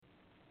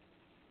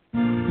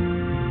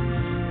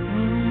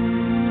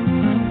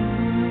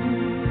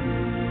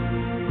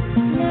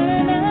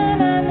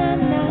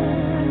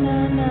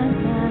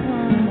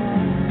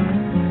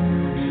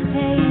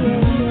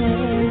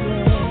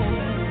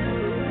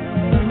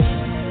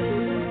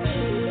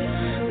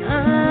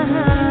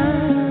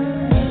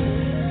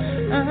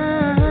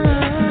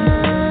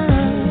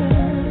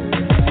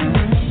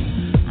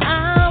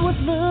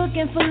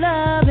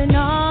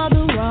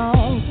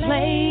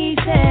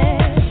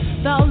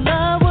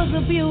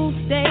abuse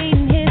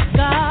stained his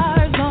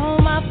scars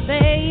on my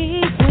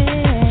face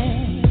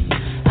when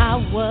I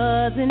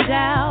was in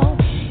doubt.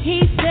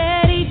 He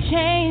said he'd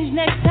change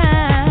next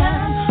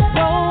time.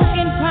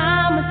 Broken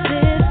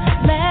promises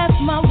left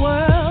my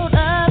world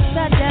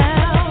upside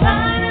down.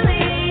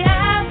 Finally,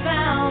 I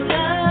found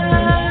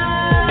love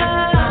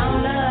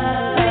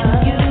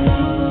with you.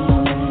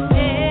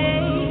 Hey,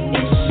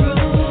 it's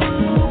true,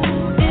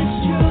 it's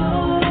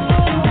true.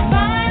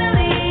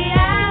 Finally,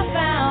 I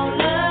found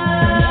love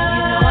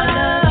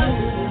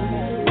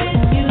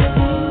with you.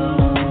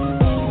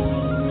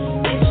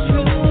 It's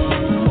true,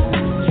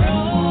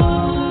 true.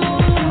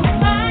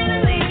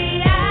 Finally,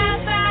 I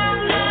found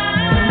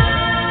love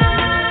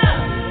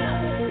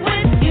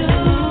with you.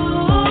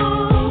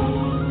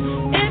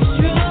 It's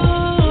true.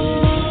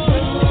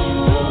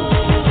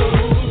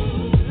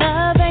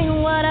 Love ain't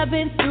what I've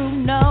been through,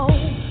 no.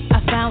 I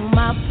found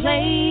my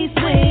place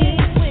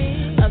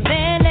with a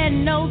man that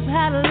knows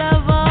how to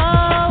love,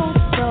 oh,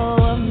 so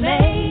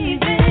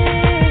amazing.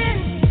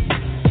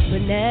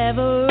 But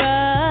never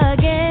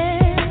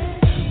again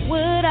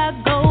would I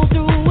go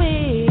through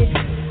it.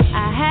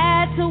 I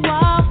had to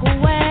walk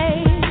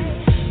away.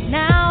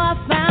 Now I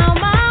found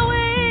my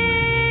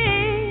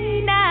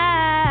way. Now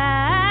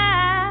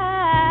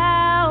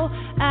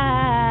I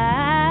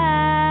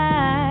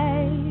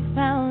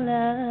found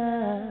love.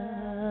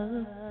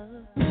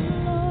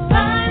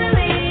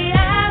 Finally,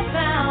 I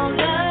found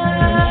love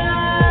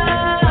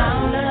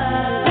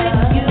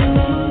with you.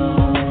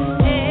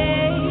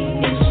 Hey,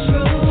 it's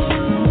true,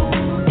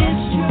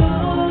 it's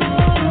true.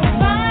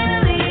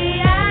 Finally,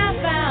 I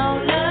found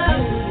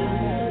love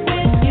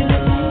with you.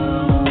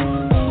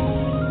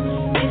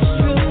 It's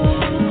true,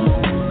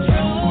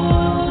 true.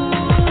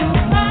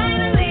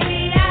 Finally,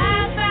 I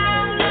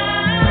found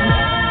love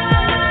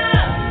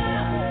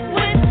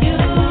with you.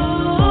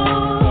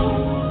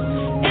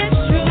 It's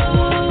true.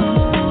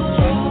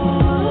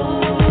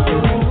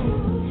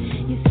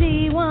 You see,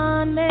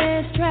 one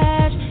less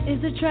trash is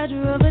the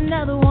treasure of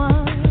another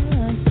one.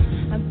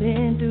 I've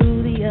been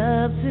through the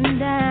ups and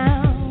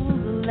downs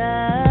of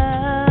love,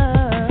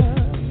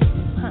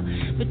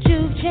 but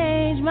you've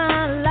changed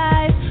my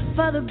life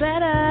for the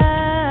better,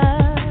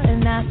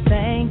 and I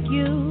thank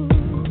you,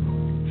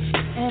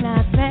 and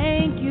I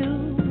thank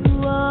you.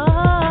 Oh,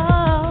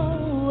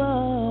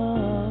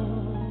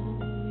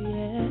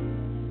 yeah.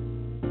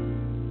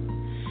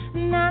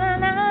 Na na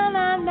na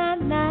na na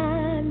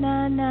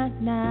na na na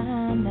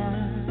na.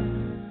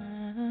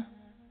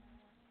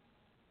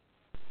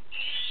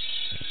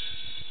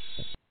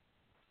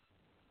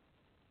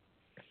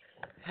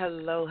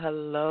 Hello,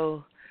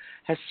 hello.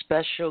 A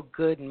special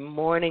good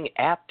morning,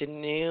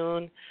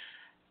 afternoon,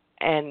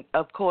 and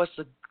of course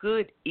a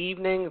good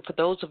evening for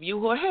those of you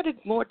who are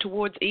headed more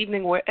towards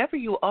evening wherever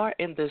you are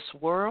in this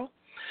world.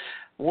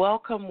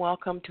 Welcome,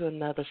 welcome to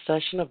another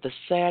session of the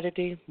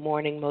Saturday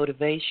Morning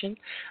Motivation.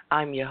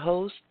 I'm your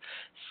host,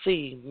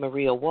 C.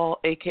 Maria Wall,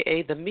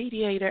 a.k.a. The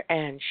Mediator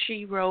and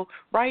Shiro,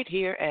 right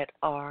here at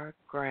our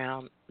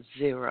Ground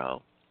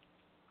Zero.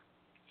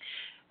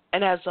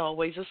 And as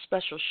always, a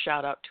special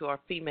shout out to our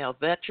female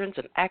veterans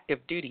and active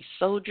duty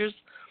soldiers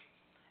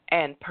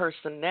and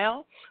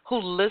personnel who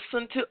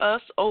listen to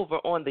us over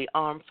on the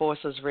Armed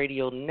Forces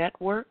Radio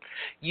Network.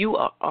 You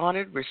are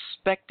honored,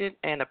 respected,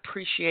 and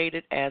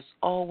appreciated as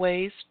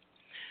always.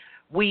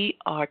 We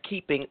are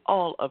keeping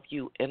all of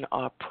you in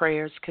our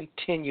prayers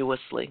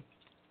continuously.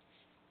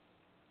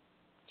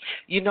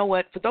 You know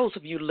what? For those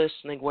of you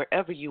listening,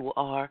 wherever you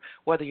are,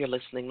 whether you're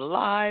listening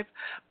live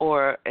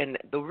or in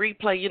the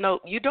replay,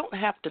 you don't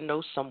have to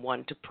know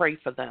someone to pray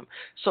for them.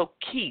 So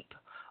keep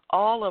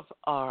all of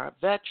our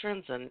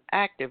veterans and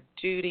active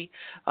duty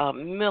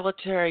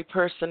military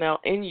personnel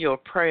in your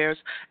prayers.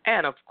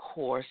 And, of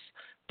course,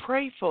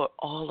 pray for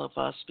all of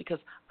us because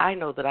I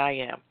know that I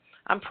am.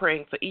 I'm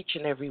praying for each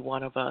and every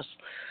one of us.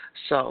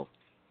 So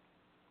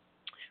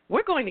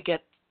we're going to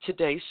get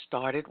today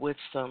started with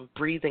some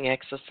breathing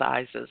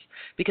exercises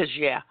because,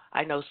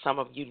 I know some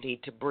of you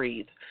need to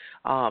breathe.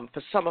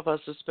 For some of us,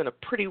 it's been a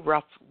pretty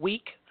rough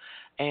week,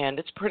 and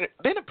it's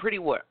been a pretty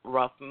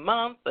rough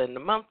month, and the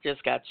month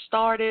just got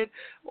started,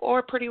 or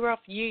a pretty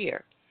rough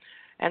year.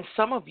 And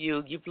some of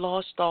you, you've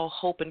lost all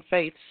hope and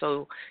faith,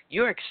 so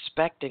you're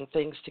expecting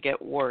things to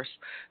get worse.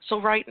 So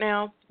right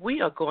now,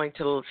 we are going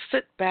to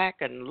sit back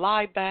and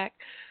lie back,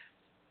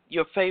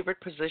 your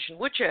favorite position,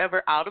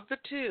 whichever out of the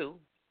two.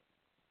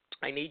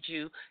 I need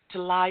you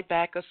to lie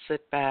back or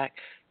sit back.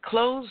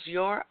 Close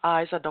your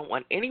eyes. I don't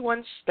want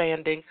anyone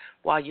standing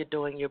while you're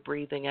doing your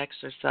breathing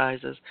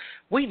exercises.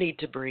 We need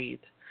to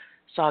breathe.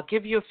 So I'll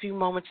give you a few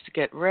moments to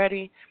get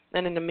ready.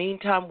 And in the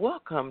meantime,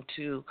 welcome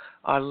to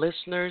our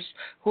listeners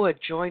who are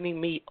joining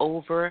me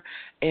over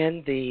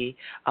in the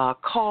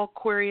call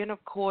query. And,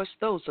 of course,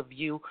 those of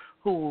you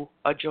who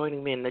are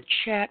joining me in the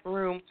chat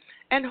room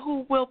and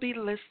who will be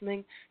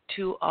listening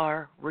to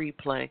our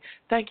replay.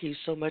 Thank you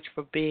so much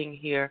for being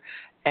here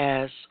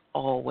as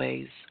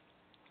always.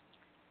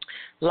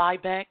 Lie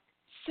back,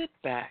 sit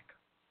back,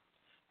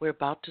 We're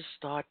about to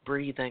start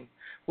breathing.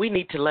 We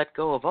need to let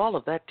go of all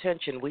of that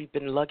tension we've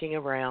been lugging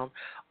around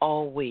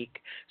all week.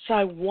 So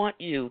I want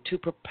you to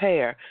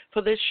prepare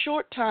for this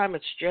short time.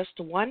 It's just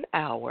 1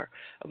 hour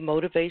of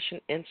motivation,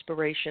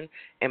 inspiration,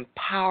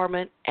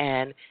 empowerment,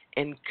 and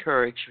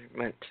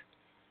encouragement.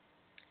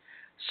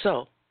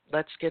 So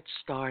let's get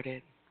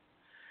started.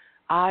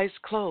 Eyes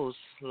closed,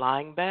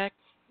 lying back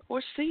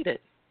or seated.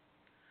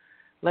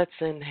 Let's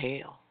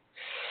inhale.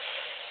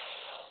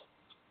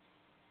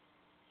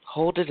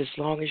 Hold it as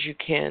long as you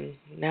can.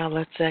 Now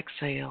let's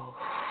exhale.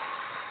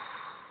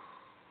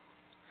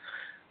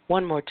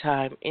 One more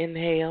time.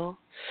 Inhale.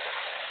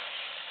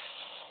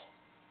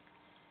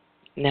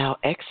 Now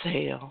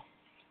exhale.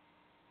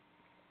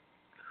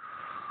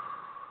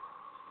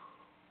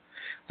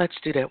 Let's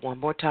do that one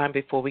more time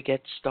before we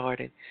get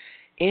started.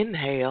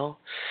 Inhale.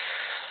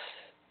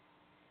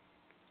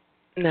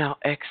 Now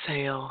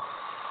exhale.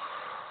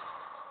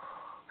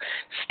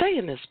 Stay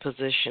in this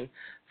position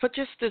for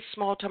just this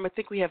small time. I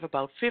think we have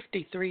about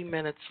 53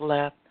 minutes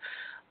left.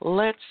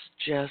 Let's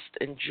just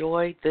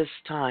enjoy this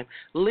time.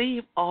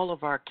 Leave all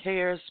of our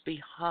cares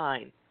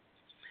behind.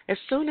 As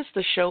soon as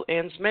the show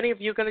ends, many of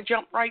you are going to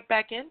jump right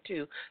back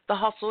into the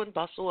hustle and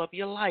bustle of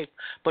your life.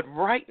 But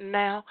right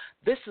now,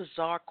 this is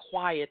our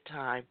quiet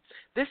time.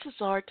 This is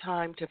our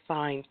time to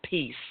find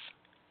peace.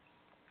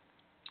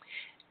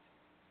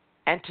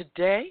 And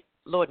today,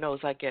 Lord knows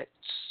I get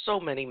so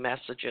many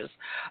messages,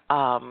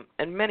 and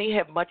many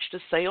have much to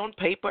say on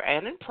paper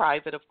and in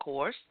private, of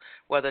course,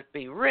 whether it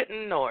be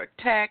written or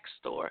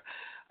text or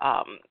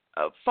a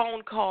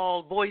phone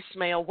call,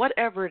 voicemail,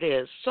 whatever it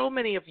is. So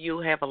many of you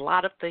have a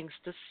lot of things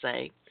to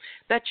say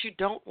that you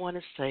don't want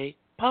to say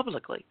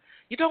publicly.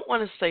 You don't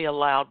want to say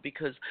aloud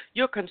because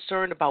you're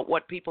concerned about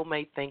what people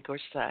may think or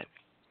say.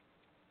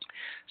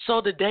 So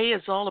today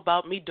is all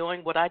about me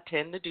doing what I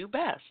tend to do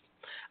best.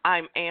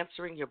 I'm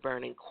answering your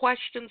burning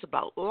questions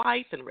about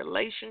life and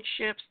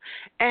relationships,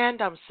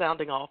 and I'm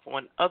sounding off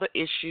on other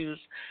issues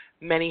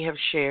many have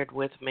shared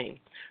with me.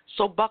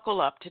 So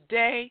buckle up.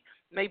 Today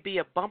may be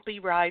a bumpy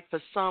ride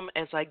for some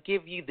as I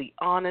give you the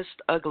honest,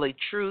 ugly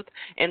truth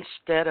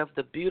instead of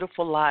the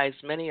beautiful lies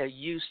many are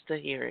used to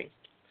hearing.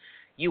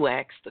 You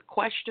ask the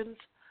questions,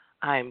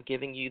 I am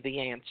giving you the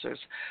answers.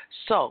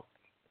 So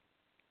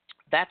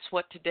that's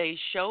what today's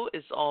show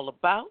is all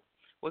about.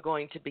 We're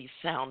going to be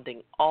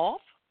sounding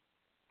off.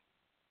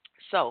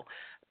 So,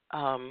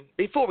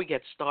 before we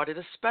get started,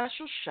 a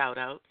special shout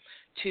out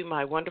to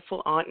my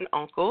wonderful aunt and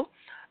uncle,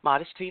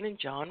 Modestine and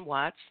John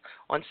Watts,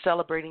 on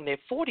celebrating their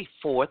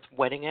 44th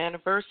wedding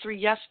anniversary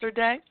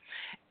yesterday,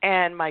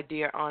 and my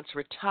dear aunt's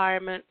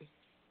retirement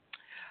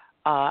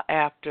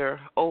after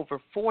over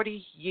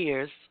 40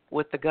 years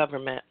with the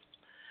government.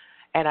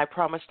 And I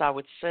promised I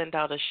would send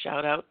out a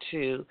shout out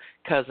to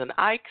Cousin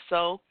Ike.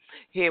 So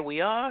here we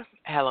are.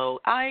 Hello,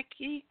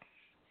 Ike.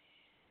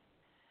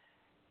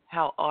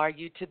 How are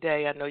you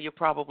today? I know you're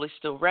probably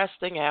still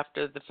resting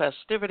after the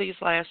festivities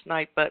last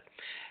night, but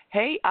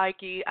hey,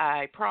 Ike,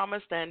 I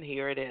promised, and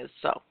here it is.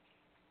 So,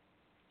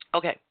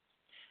 okay,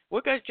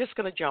 we're just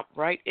going to jump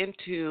right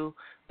into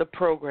the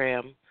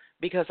program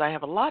because I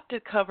have a lot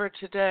to cover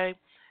today,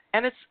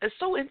 and it's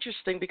so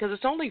interesting because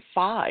it's only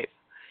 5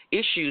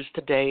 issues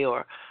today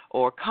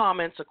or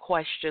comments or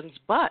questions,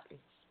 but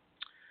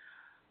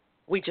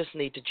we just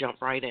need to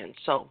jump right in.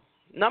 So,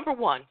 number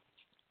 1.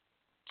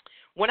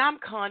 When I'm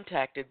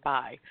contacted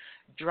by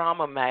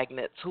drama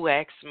magnets who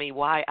ask me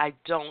why I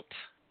don't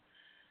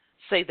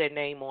say their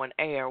name on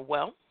air,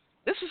 well,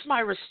 this is my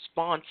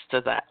response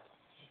to that.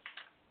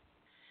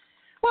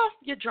 Well,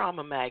 you're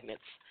drama magnets,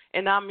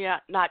 and I'm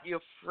not your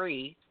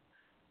free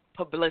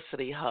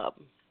publicity hub.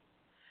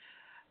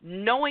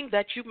 Knowing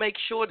that you make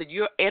sure that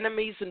your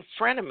enemies and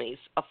frenemies,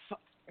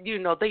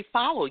 they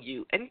follow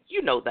you, and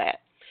you know that.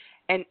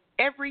 And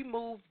every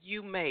move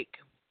you make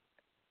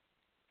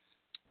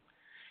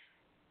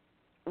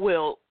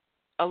will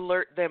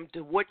alert them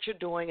to what you're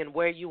doing and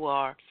where you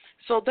are.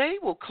 So they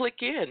will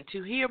click in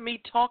to hear me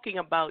talking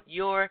about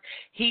your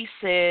he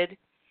said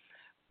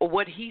or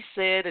what he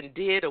said and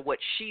did or what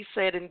she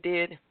said and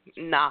did.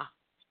 Nah,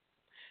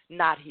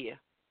 not here.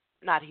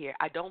 Not here.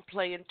 I don't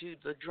play into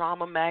the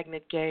drama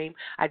magnet game.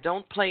 I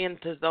don't play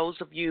into those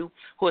of you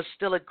who are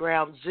still at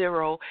ground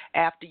zero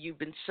after you've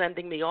been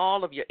sending me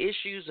all of your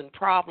issues and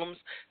problems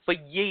for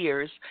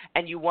years,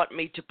 and you want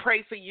me to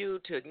pray for you,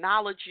 to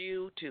acknowledge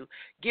you, to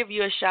give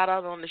you a shout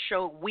out on the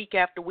show week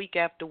after week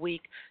after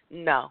week.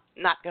 No,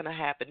 not going to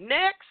happen.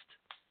 Next.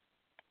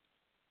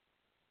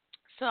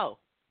 So,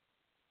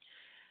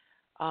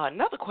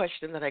 another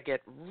question that I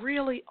get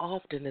really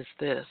often is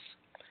this.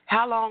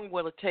 How long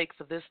will it take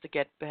for this to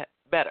get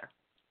better?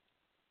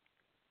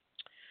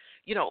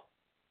 You know,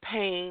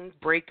 pain,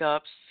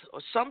 breakups,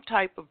 or some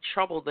type of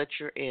trouble that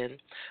you're in,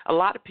 a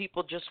lot of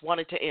people just want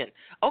it to end.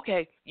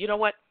 Okay, you know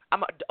what?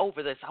 I'm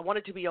over this. I want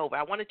it to be over.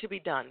 I want it to be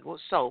done. Well,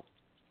 so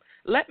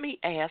let me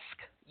ask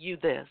you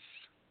this.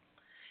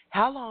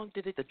 How long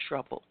did the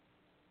trouble?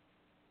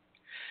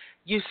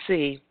 You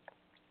see,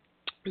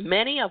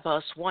 many of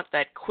us want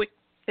that quick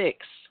fix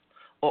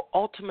or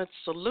ultimate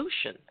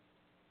solution.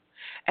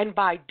 And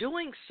by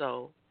doing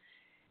so,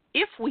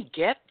 if we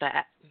get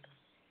that,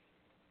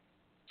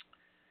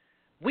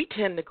 we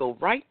tend to go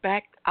right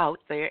back out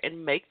there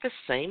and make the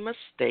same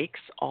mistakes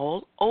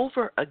all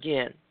over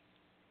again.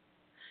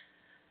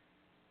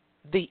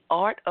 The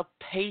art of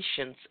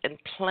patience and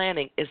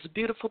planning is a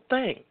beautiful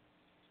thing.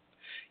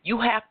 You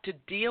have to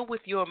deal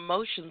with your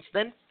emotions,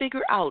 then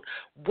figure out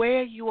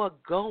where you are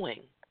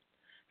going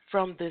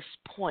from this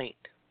point.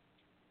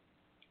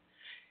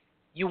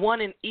 You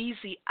want an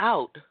easy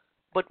out,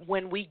 but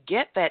when we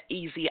get that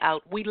easy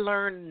out, we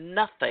learn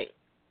nothing.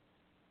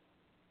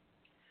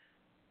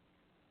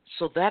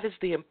 So that is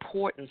the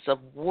importance of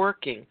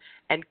working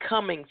and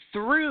coming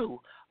through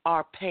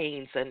our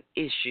pains and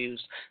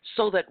issues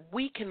so that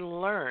we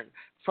can learn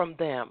from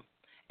them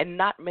and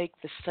not make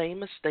the same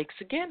mistakes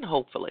again,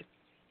 hopefully.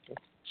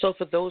 So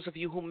for those of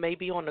you who may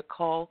be on the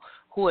call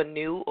who are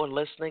new or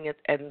listening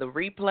and the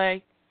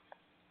replay,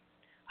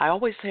 I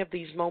always have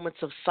these moments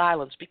of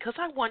silence because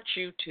I want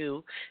you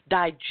to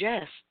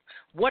digest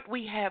what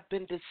we have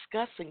been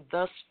discussing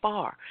thus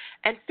far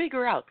and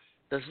figure out,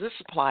 does this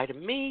apply to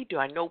me? Do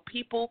I know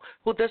people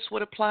who this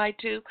would apply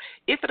to?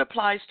 If it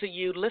applies to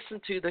you, listen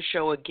to the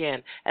show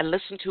again and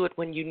listen to it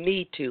when you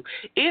need to.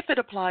 If it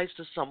applies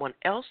to someone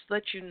else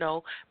that you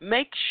know,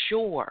 make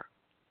sure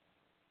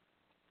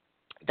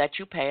that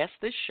you pass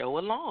this show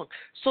along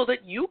so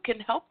that you can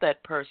help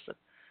that person.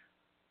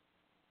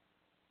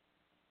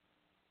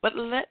 But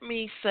let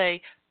me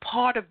say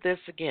part of this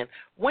again.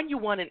 When you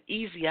want an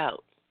easy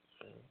out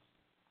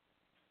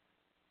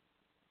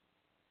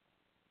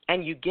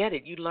and you get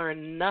it, you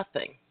learn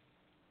nothing.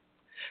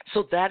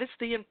 So that is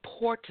the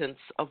importance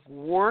of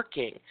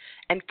working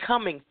and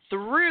coming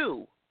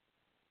through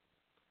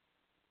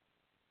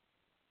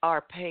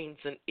our pains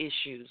and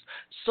issues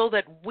so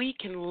that we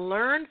can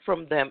learn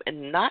from them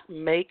and not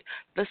make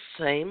the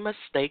same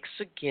mistakes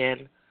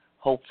again,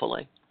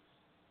 hopefully.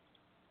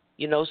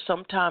 You know,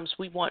 sometimes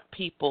we want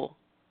people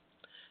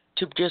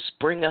to just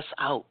bring us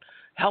out,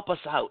 help us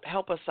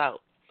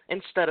out,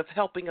 instead of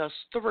helping us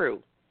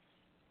through.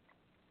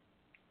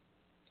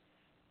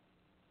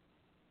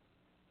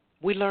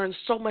 We learn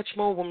so much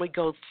more when we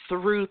go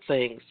through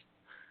things.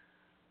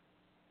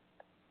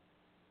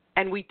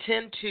 And we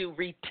tend to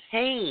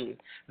retain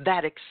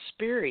that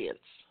experience.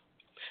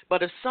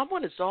 But if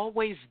someone is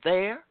always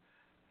there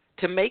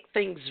to make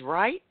things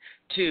right,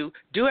 to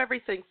do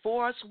everything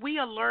for us, we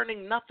are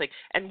learning nothing.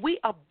 And we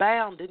are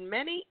bound in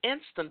many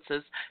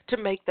instances to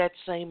make that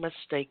same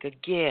mistake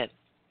again.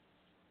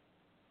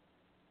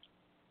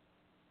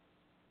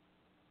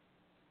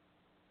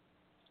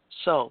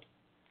 So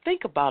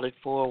think about it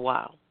for a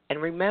while.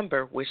 And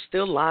remember, we're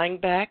still lying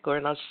back or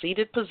in our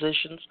seated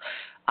positions,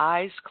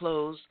 eyes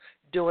closed,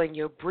 doing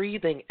your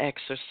breathing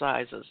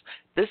exercises.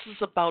 This is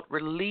about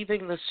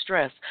relieving the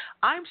stress.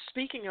 I'm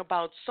speaking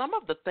about some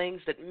of the things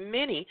that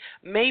many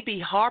may be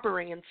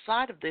harboring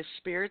inside of their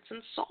spirits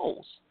and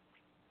souls.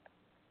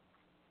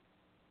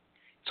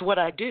 It's what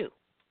I do.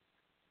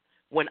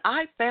 When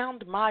I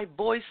found my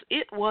voice,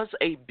 it was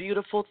a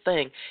beautiful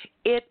thing.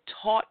 It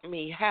taught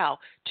me how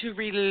to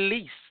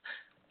release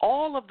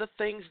all of the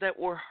things that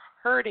were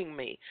hurting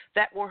me,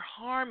 that were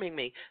harming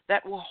me,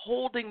 that were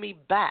holding me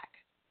back.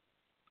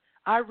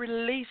 I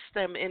release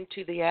them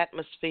into the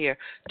atmosphere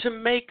to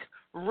make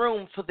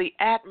room for the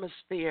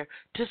atmosphere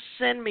to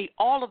send me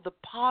all of the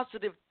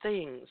positive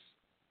things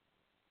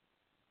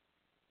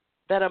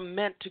that are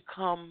meant to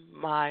come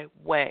my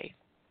way.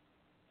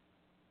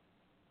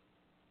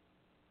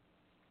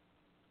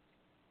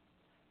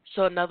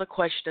 So another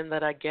question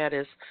that I get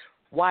is,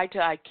 why do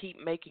I keep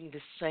making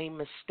the same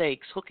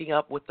mistakes, hooking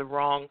up with the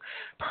wrong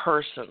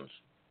persons?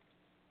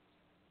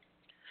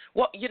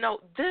 Well, you know,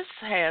 this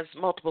has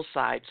multiple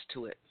sides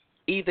to it.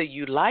 Either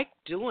you like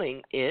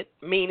doing it,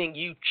 meaning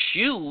you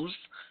choose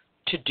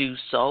to do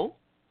so.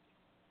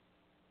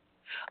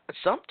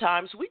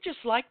 Sometimes we just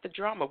like the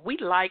drama. We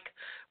like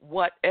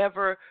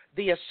whatever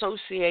the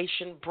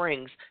association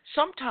brings.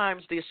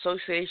 Sometimes the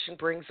association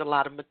brings a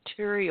lot of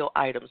material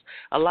items,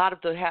 a lot of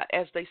the,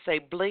 as they say,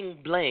 bling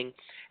bling,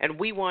 and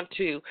we want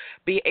to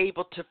be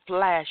able to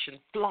flash and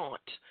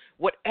flaunt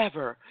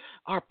whatever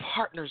our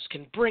partners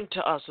can bring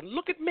to us. And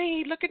look at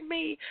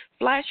me,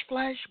 flash,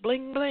 flash,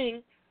 bling,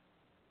 bling.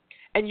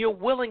 And you're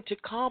willing to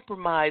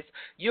compromise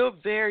your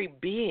very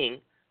being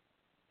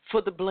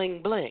for the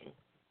bling, bling.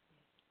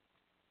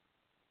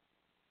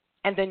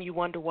 And then you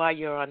wonder why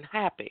you're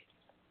unhappy.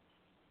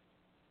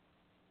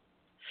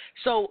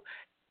 So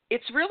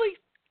it's really,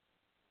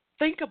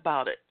 think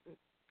about it.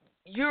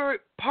 Your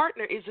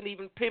partner isn't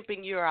even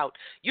pimping you out.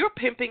 You're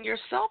pimping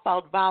yourself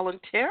out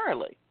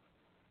voluntarily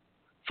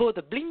for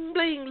the bling,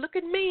 bling. Look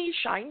at me,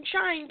 shine,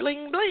 shine,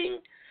 bling, bling.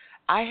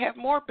 I have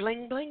more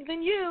bling, bling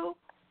than you.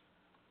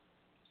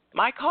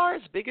 My car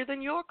is bigger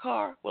than your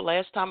car. Well,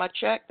 last time I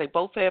checked, they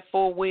both have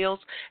 4 wheels,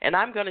 and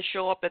I'm going to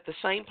show up at the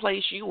same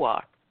place you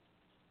are.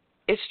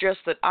 It's just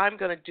that I'm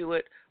going to do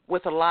it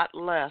with a lot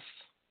less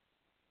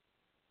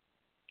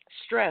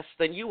stress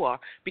than you are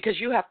because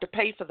you have to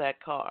pay for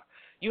that car.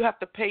 You have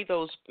to pay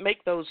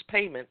make those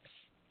payments.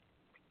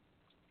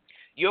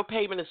 Your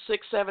payment is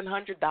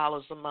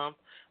 $600-700 a month.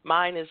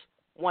 Mine is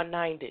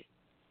 $190,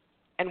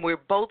 and we're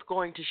both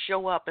going to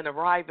show up and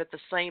arrive at the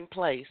same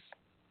place.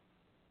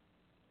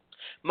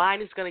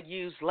 Mine is going to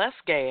use less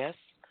gas.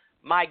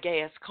 My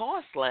gas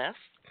costs less.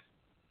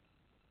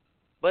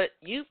 But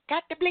you've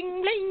got the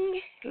bling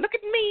bling. Look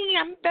at me.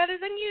 I'm better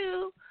than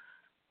you.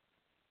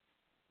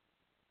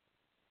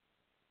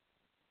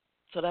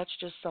 So that's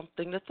just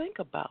something to think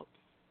about.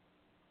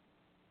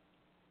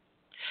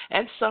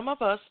 And some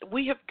of us,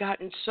 we have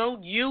gotten so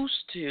used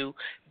to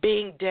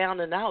being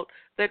down and out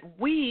that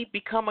we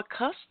become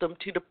accustomed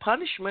to the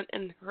punishment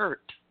and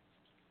hurt.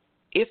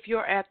 If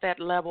you're at that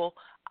level,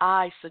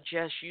 I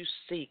suggest you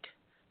seek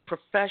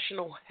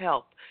professional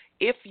help.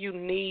 If you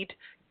need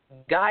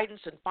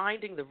guidance in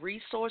finding the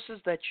resources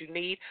that you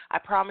need, I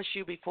promise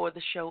you before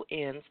the show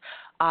ends,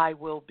 I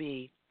will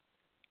be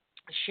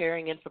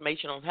sharing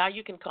information on how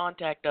you can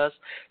contact us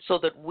so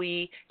that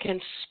we can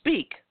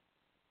speak,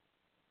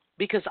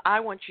 because I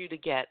want you to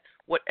get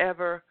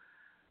whatever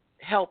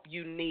help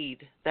you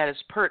need that is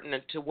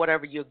pertinent to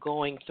whatever you're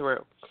going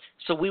through.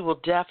 So we will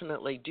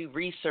definitely do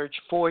research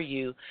for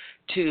you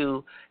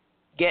to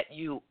get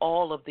you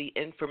all of the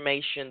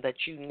information that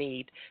you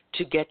need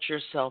to get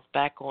yourself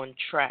back on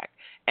track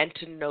and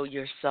to know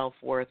your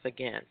self-worth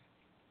again.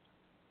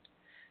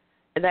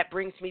 And that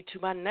brings me to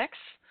my next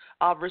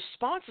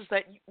response, is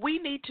that we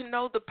need to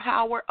know the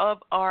power of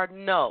our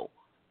no.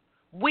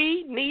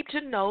 We need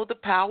to know the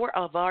power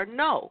of our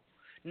no.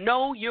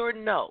 Know your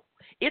no.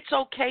 It's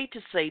okay to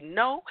say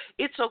no.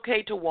 It's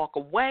okay to walk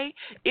away.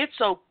 It's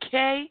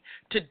okay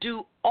to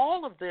do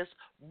all of this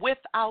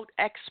without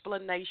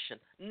explanation.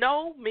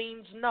 No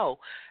means no.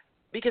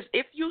 Because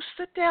if you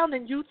sit down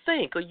and you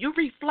think or you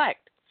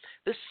reflect,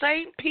 the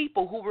same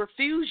people who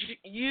refuse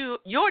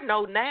your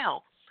no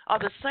now are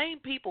the same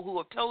people who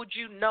have told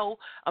you no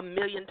a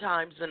million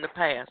times in the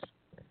past.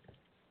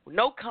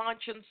 No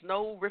conscience,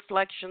 no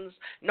reflections,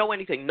 no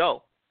anything.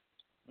 No.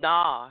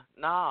 Nah.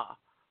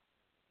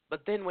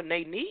 But then when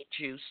they need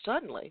you,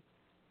 suddenly,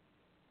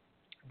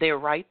 they're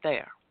right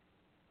there.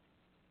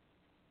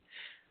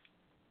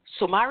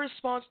 So my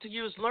response to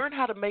you is learn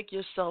how to make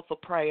yourself a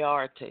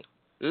priority.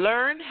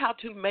 Learn how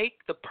to make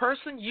the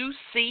person you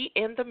see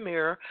in the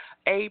mirror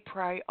a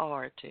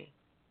priority.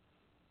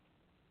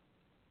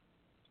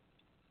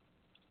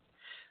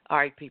 All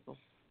right, people.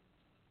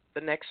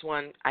 The next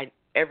one,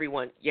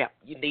 everyone, you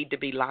need to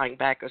be lying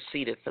back or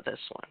seated for this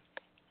one.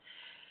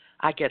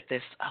 I get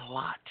this a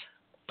lot.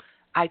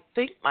 I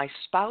think my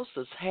spouse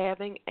is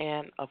having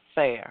an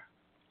affair.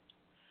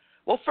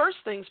 Well, first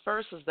things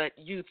first is that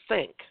you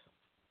think.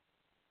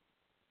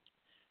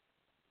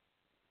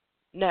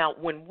 Now,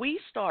 when we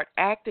start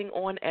acting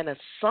on an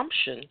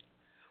assumption,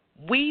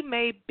 we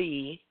may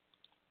be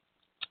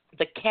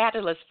the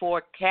catalyst for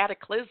a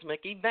cataclysmic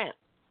event.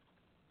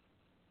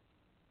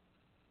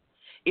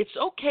 It's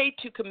okay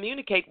to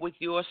communicate with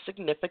your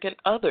significant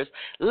others.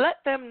 Let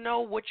them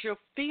know what you're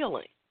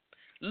feeling.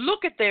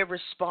 Look at their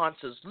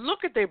responses.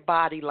 Look at their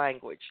body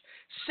language.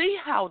 See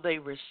how they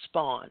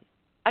respond.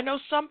 I know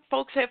some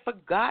folks have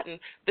forgotten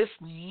this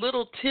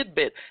little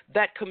tidbit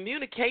that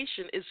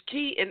communication is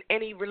key in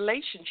any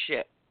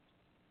relationship.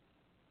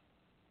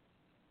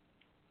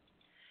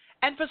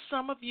 And for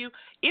some of you,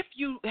 if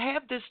you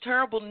have this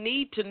terrible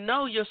need to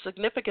know your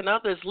significant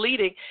other is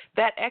leading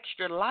that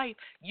extra life,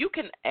 you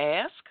can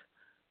ask,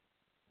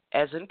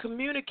 as in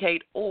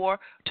communicate, or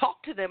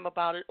talk to them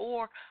about it,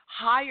 or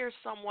hire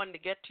someone to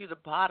get to the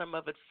bottom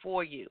of it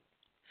for you.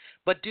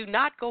 But do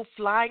not go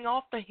flying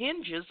off the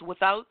hinges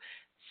without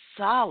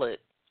solid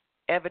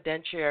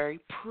evidentiary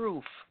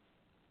proof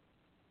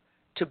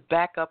to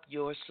back up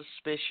your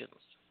suspicions.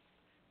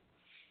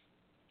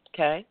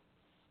 Okay?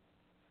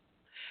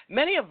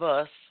 Many of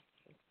us,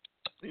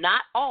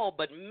 not all,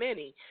 but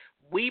many,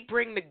 we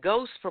bring the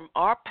ghosts from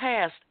our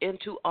past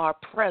into our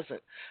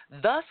present,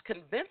 thus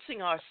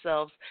convincing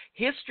ourselves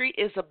history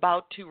is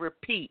about to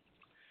repeat.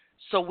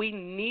 So we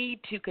need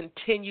to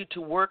continue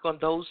to work on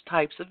those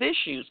types of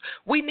issues.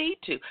 We need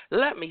to.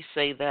 Let me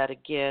say that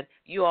again.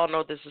 You all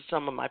know this is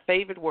some of my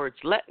favorite words.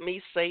 Let me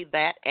say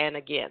that and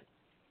again.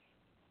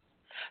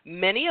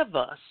 Many of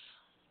us,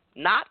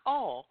 not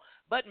all,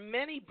 but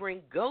many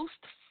bring ghosts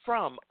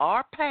from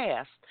our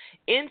past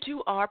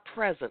into our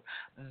present,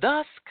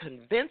 thus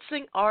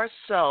convincing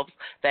ourselves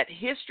that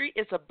history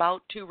is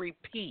about to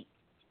repeat.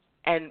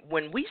 And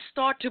when we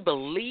start to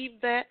believe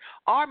that,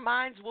 our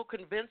minds will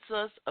convince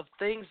us of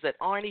things that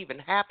aren't even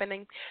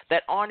happening,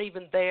 that aren't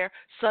even there.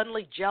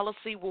 Suddenly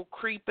jealousy will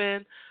creep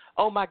in.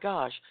 Oh my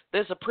gosh,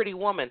 there's a pretty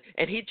woman,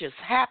 and he just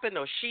happened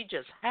or she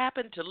just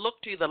happened to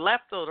look to the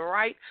left or the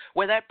right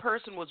where that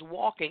person was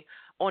walking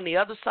on the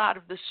other side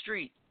of the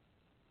street.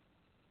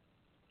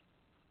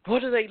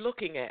 What are they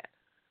looking at?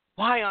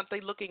 Why aren't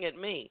they looking at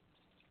me?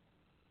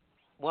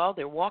 Well,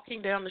 they're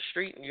walking down the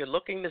street and you're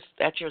looking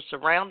at your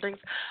surroundings.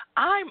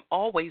 I'm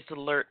always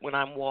alert when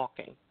I'm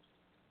walking.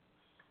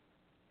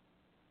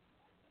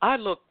 I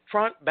look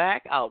front,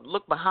 back. I'll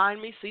look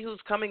behind me, see who's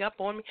coming up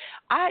on me.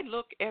 I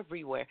look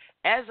everywhere.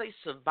 As a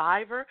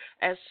survivor,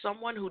 as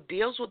someone who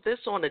deals with this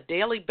on a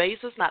daily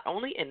basis, not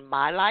only in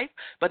my life,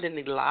 but in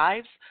the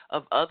lives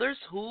of others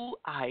who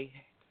I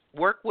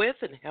work with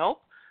and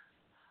help,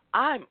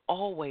 I'm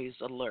always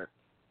alert.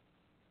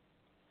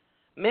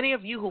 Many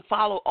of you who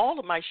follow all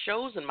of my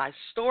shows and my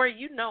story,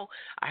 you know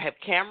I have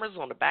cameras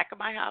on the back of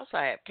my house.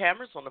 I have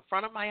cameras on the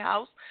front of my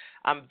house.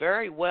 I'm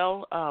very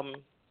well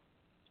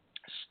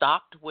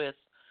stocked with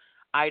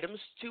items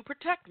to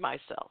protect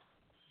myself.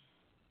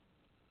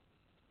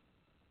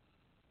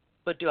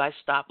 But do I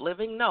stop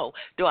living? No.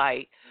 Do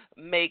I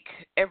make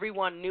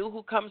everyone new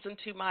who comes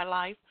into my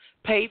life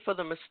pay for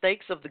the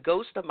mistakes of the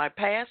ghost of my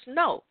past?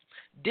 No.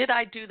 Did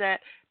I do that?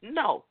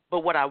 No.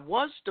 But what I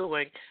was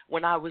doing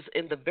when I was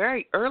in the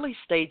very early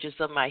stages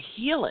of my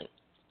healing,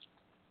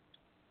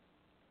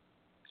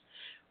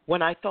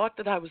 when I thought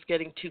that I was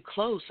getting too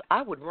close,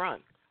 I would run.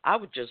 I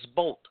would just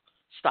bolt.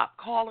 Stop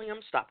calling them,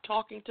 stop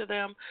talking to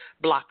them,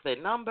 block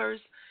their numbers.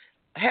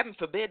 Heaven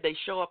forbid they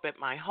show up at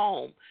my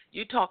home.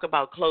 You talk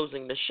about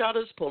closing the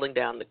shutters, pulling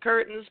down the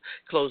curtains,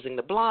 closing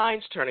the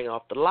blinds, turning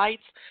off the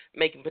lights,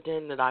 making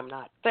pretend that I'm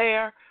not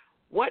there,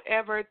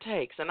 whatever it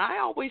takes. And I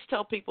always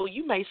tell people,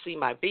 you may see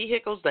my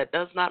vehicles. That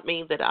does not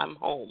mean that I'm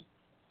home.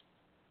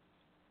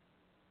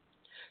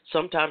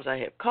 Sometimes I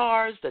have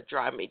cars that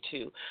drive me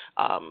to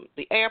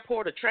the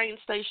airport, a train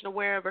station, or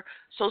wherever.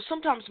 So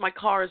sometimes my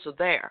cars are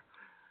there.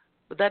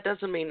 But that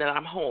doesn't mean that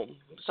I'm home.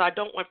 So I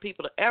don't want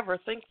people to ever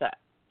think that.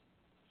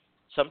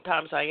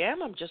 Sometimes I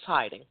am. I'm just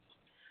hiding.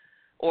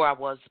 Or I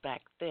was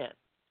back then.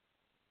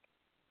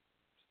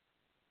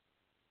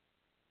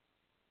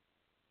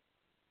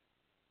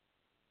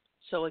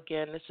 So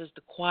again, this is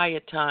the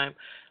quiet time.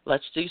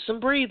 Let's do some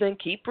breathing.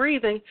 Keep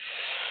breathing.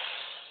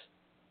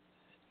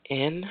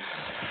 In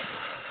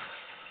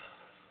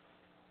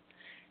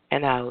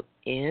and out.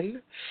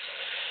 In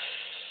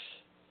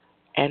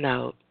and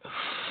out.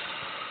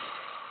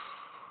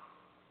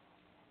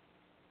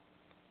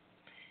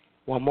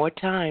 One more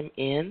time.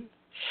 In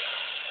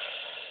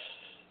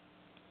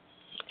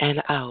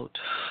and out.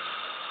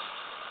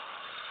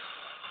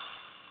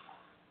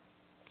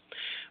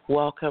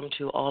 Welcome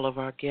to all of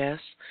our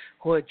guests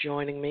who are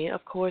joining me,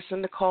 of course,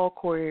 in the call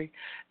query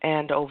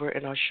and over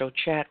in our show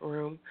chat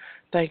room.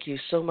 Thank you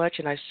so much,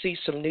 and I see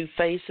some new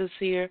faces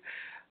here.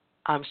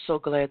 I'm so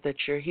glad that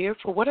you're here.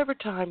 For whatever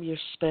time you're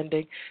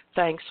spending,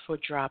 thanks for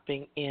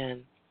dropping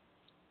in.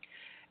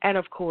 And,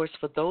 of course,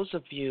 for those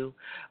of you,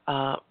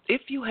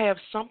 if you have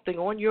something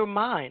on your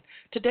mind,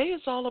 today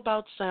is all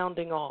about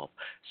sounding off.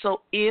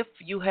 So if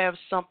you have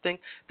something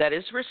that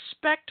is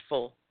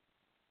respectful,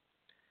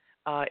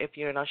 if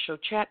you're in our show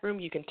chat room,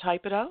 you can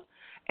type it out,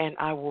 and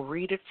I will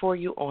read it for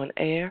you on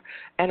air.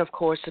 And, of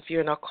course, if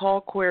you're in our call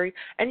query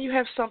and you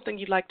have something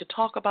you'd like to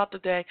talk about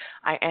today,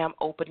 I am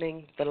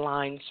opening the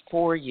lines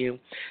for you.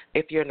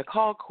 If you're in the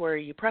call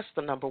query, you press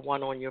the number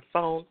 1 on your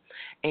phone,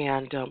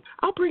 and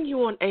I'll bring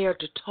you on air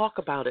to talk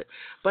about it.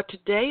 But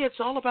today it's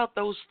all about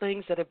those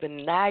things that have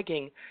been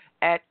nagging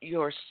at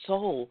your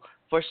soul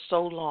for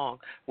so long.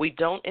 We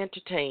don't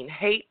entertain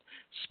hate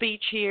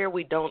speech here.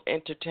 We don't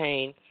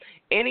entertain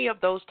any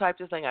of those types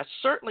of things. I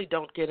certainly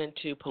don't get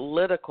into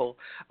political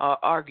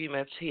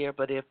arguments here,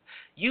 but if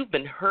you've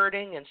been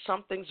hurting and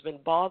something's been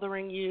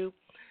bothering you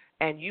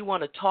and you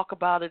want to talk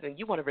about it and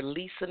you want to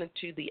release it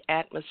into the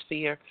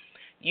atmosphere,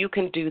 you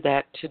can do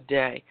that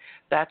today.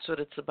 That's what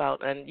it's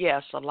about. And,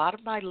 yes, a lot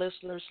of my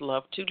listeners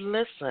love to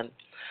listen.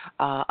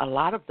 A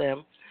lot of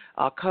them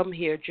come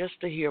here just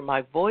to hear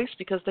my voice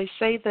because they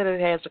say that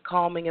it has a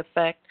calming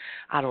effect.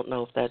 I don't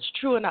know if that's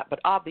true or not, but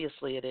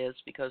obviously it is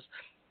because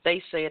they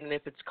say it, and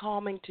if it's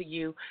calming to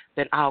you,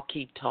 then I'll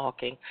keep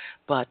talking.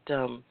 But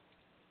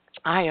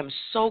I am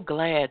so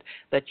glad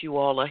that you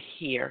all are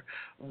here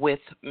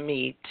with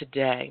me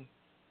today.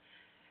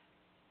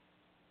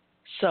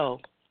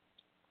 So,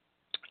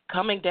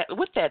 coming down,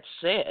 with that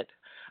said,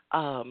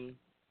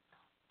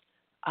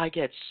 I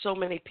get so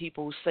many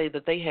people who say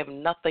that they have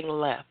nothing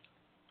left.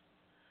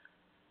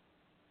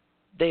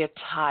 They're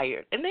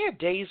tired. And there are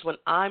days when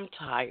I'm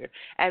tired.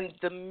 And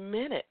the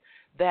minute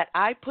that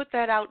I put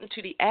that out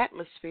into the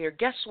atmosphere,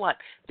 guess what?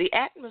 The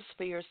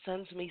atmosphere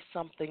sends me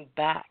something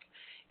back.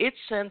 It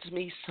sends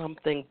me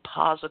something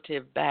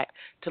positive back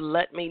to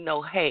let me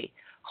know, hey,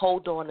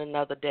 hold on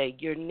another day.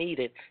 You're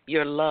needed.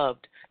 You're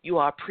loved. You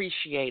are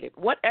appreciated.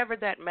 Whatever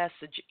that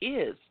message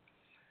is,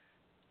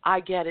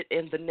 I get it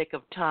in the nick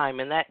of time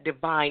and that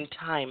divine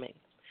timing.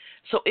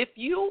 So if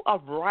you are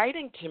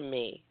writing to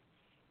me,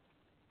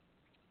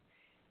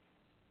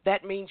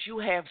 that means you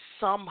have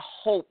some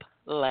hope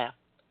left.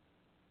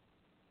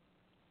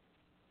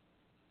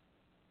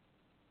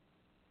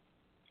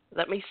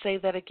 Let me say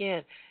that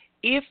again.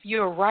 If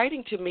you're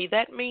writing to me,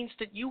 that means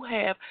that you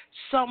have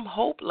some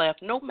hope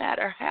left. No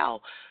matter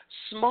how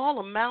small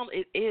amount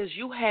it is,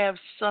 you have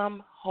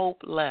some hope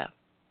left.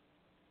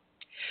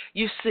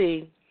 You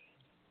see,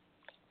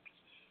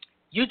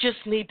 you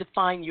just need to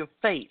find your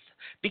faith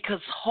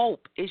because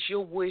hope is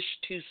your wish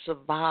to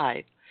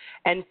survive.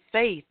 And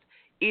faith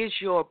is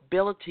your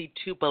ability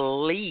to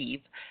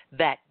believe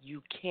that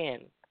you can.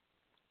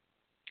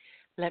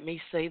 Let me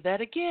say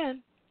that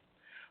again.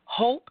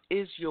 Hope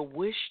is your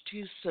wish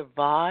to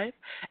survive,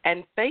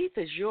 and faith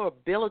is your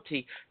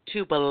ability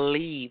to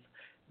believe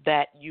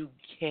that you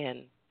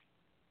can.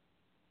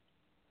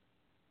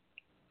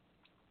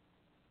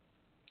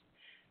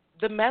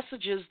 The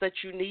messages that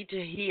you need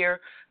to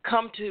hear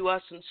come to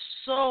us in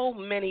so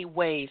many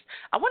ways.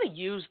 I want to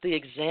use the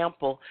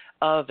example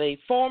of a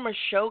former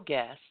show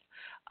guest.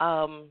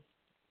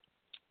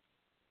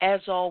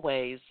 As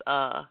always,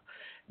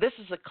 this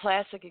is a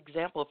classic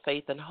example of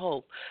faith and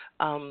hope.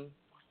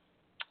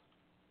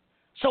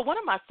 So one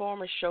of my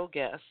former show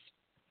guests,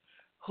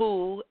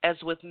 who, as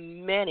with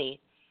many,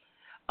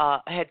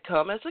 had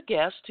come as a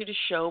guest to the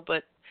show,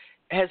 but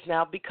has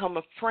now become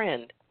a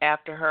friend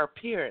after her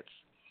appearance.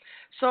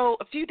 So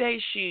a few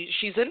days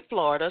she's in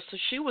Florida, so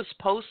she was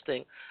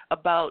posting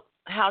about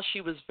how she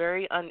was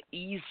very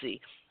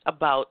uneasy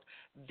about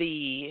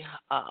the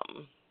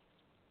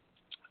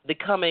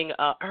coming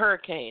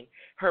hurricane,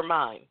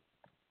 Hermine.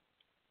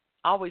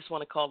 I always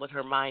want to call it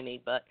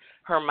Hermione, but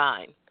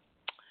Hermine.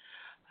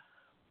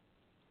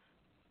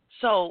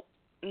 So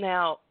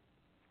now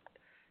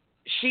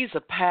she's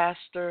a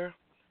pastor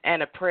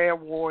and a prayer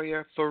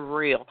warrior for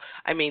real.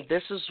 I mean,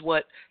 this is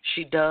what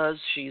she does.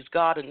 She's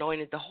God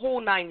anointed, the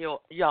whole 9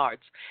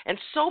 yards. And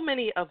so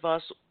many of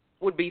us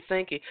would be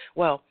thinking,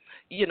 well,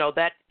 you know,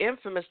 that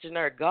infamous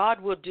generic, God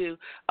will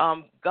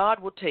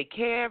take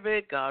care of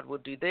it. God will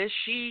do this.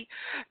 She,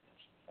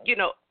 you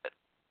know,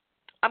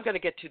 I'm going to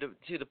get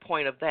to the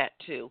point of that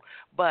too.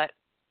 But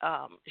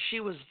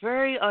she was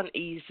very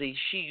uneasy.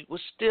 She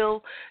was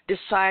still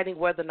deciding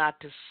whether or not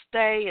to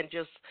stay and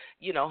just,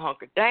 you know,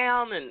 hunker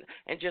down and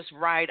just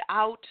ride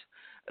out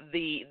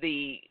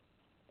the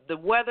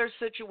weather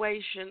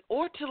situation,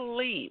 or to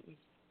leave.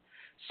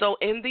 So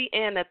in the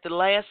end, at the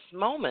last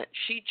moment,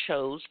 she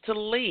chose to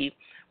leave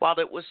while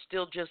it was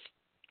still just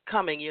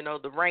coming. You know,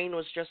 the rain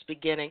was just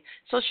beginning.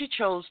 So she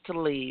chose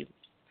to leave.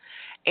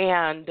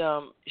 And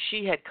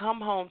she had come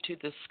home to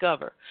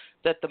discover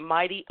that the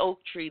mighty oak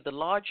tree, the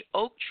large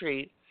oak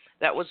tree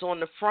that was on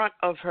the front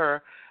of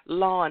her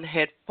lawn,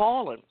 had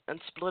fallen and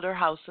split her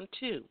house in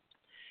two.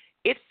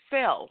 It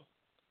fell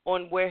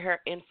on where her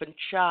infant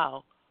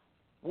child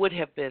would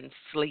have been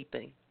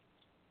sleeping.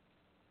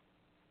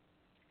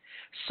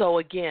 So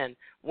again,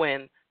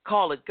 when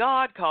call it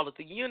God, call it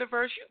the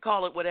universe, you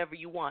call it whatever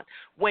you want.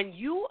 When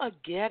you are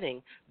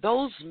getting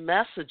those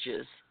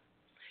messages,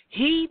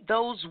 heed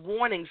those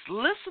warnings,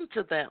 listen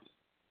to them.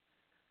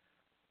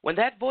 When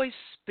that voice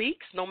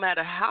speaks, no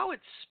matter how it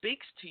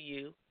speaks to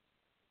you,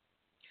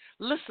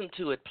 listen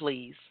to it,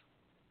 please.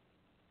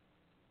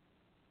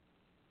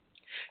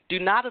 Do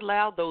not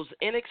allow those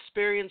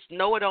inexperienced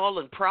know-it-all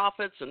and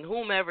prophets and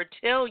whomever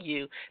tell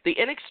you, the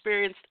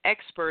inexperienced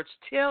experts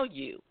tell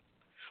you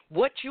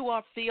what you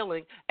are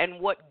feeling and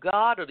what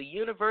God or the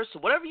universe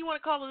or whatever you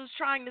want to call it is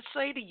trying to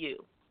say to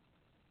you.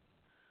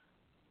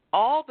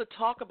 All the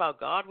talk about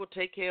God will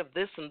take care of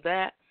this and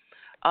that,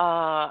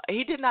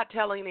 he did not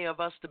tell any of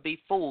us to be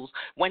fools.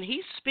 When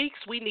he speaks,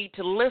 we need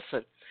to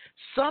listen.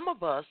 Some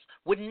of us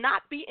would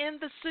not be in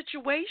the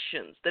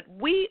situations that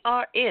we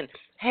are in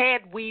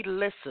had we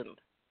listened.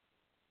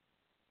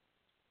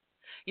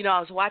 You know,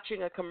 I was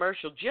watching a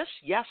commercial just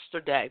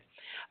yesterday.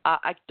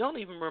 I don't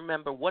even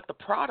remember what the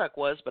product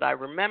was, but I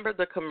remember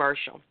the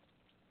commercial.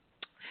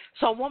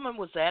 So a woman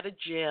was at a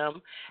gym,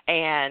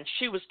 and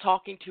she was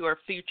talking to her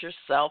future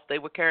self. They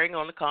were carrying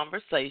on a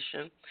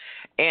conversation.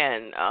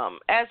 And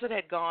as it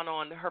had gone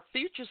on, her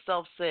future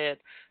self said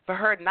for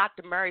her not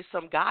to marry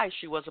some guy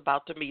she was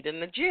about to meet in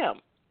the gym.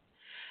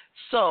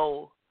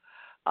 So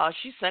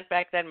she sent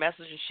back that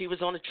message, and she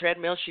was on a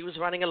treadmill. She was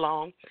running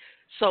along.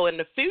 So in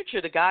the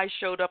future, the guy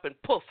showed up, and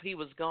poof, he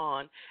was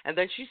gone. And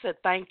then she said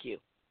thank you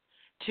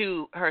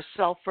to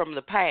herself from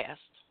the past.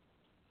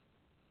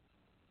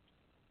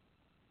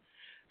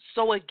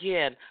 So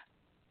again,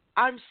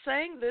 I'm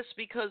saying this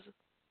because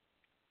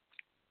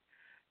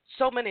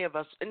so many of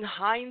us, in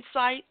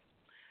hindsight,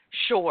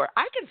 sure,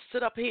 I can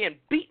sit up here and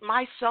beat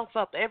myself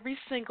up every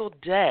single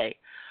day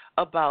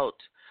about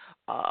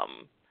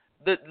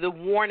the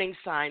warning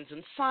signs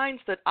and signs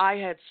that I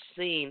had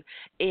seen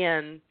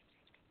in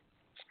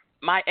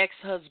my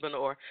ex-husband,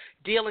 or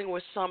dealing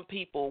with some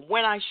people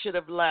when I should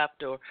have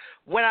left, or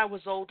when I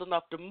was old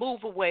enough to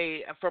move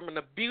away from an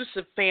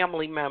abusive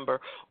family member,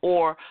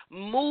 or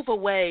move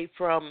away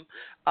from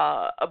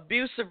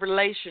abusive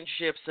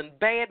relationships and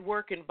bad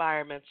work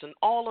environments and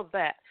all of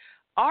that.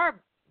 Our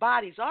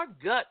bodies, our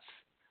guts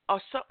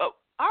are so.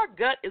 Our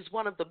gut is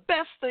one of the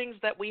best things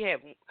that we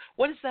have.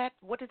 What is that?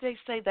 What did they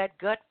say? That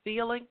gut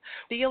feeling?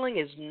 Feeling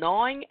is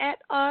gnawing at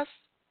us.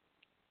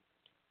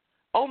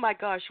 Oh my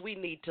gosh, we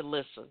need to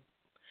listen.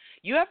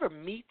 You ever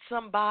meet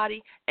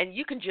somebody and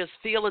you can just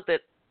feel it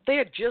that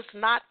they're just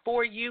not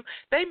for you?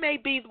 They may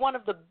be one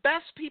of the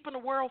best people in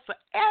the world for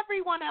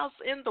everyone else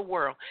in the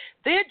world.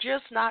 They're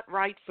just not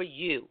right for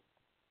you.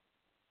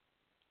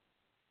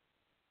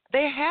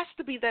 There has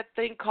to be that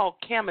thing called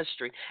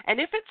chemistry. And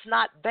if it's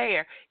not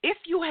there, if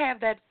you have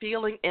that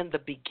feeling in the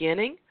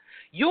beginning,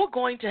 you're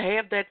going to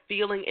have that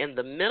feeling in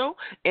the middle,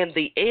 in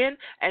the end,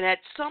 and at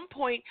some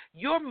point,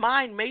 your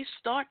mind may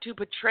start to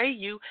betray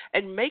you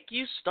and make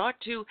you start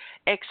to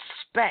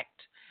expect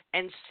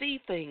and see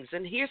things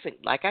and hear things,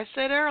 like I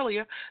said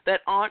earlier,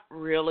 that aren't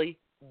really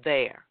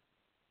there.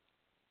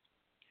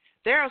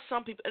 There are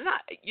some people, and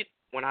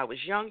when I was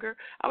younger,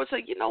 I would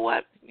say, you know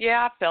what?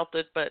 Yeah, I felt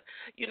it, but,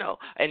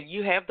 and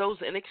you have those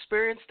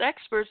inexperienced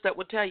experts that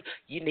would tell you,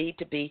 you need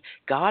to be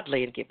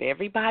godly and give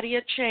everybody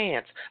a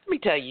chance. Let me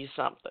tell you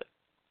something.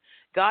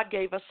 God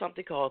gave us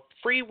something called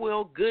free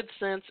will, good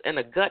sense, and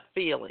a gut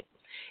feeling.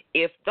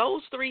 If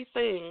those three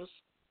things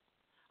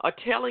are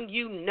telling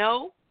you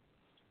no,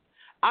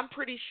 I'm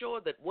pretty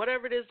sure that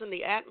whatever it is in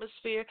the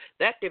atmosphere,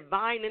 that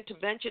divine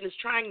intervention is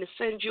trying to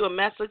send you a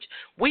message.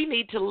 We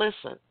need to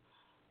listen,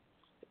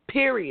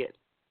 period.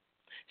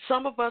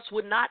 Some of us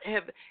would not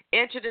have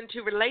entered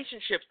into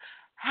relationships.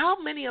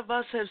 How many of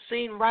us have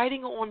seen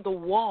writing on the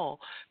wall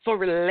for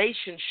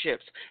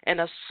relationships and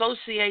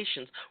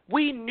associations?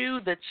 We knew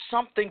that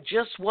something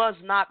just was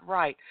not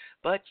right.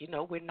 But,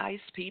 we're nice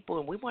people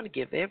and we want to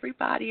give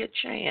everybody a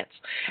chance.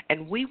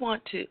 And we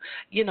want to,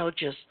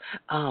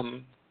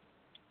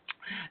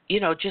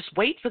 just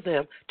wait for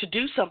them to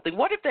do something.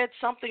 What if that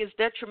something is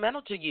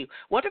detrimental to you?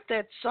 What if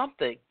that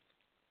something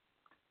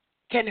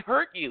can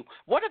hurt you?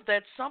 What if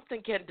that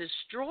something can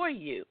destroy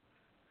you?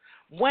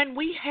 When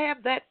we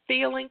have that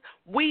feeling,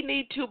 we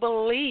need to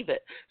believe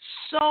it.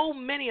 So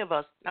many of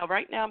us, now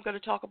right now I'm going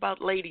to talk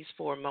about ladies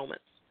for a moment,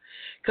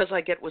 because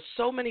I get with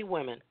so many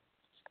women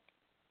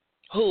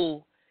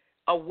who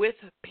are with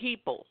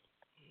people,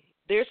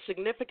 their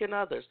significant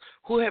others,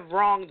 who have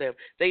wronged them.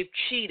 They've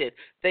cheated.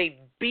 They've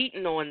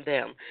beaten on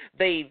them.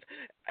 They've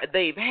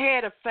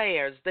had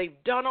affairs. They've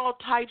done all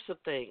types of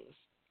things.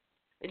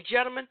 And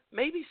gentlemen,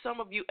 maybe some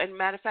of you, and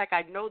matter of fact,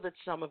 I know that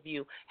some of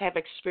you have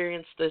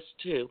experienced this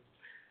too.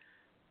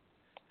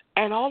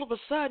 And all of a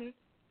sudden,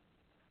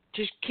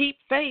 to keep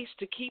face,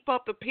 to keep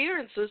up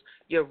appearances,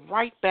 you're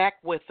right back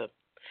with them.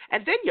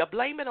 And then you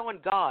blame it on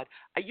God.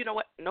 You know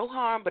what? No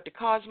harm but to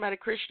cosmetic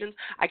Christians.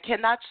 I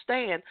cannot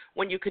stand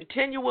when you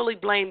continually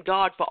blame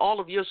God for all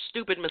of your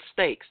stupid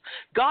mistakes.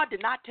 God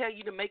did not tell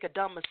you to make a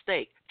dumb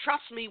mistake.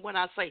 Trust me when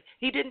I say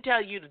he didn't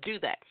tell you to do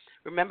that.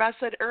 Remember I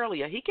said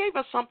earlier, he gave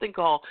us something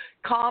called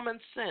common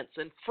sense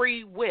and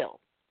free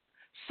will.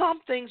 Some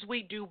things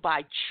we do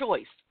by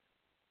choice.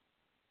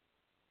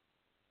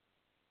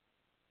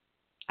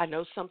 I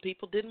know some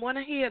people didn't want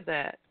to hear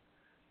that.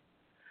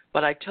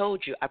 But I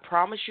told you, I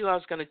promised you I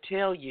was going to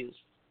tell you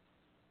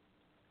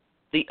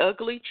the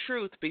ugly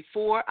truth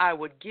before I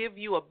would give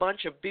you a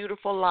bunch of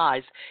beautiful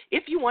lies.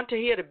 If you want to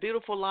hear the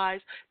beautiful lies,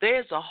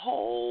 there's a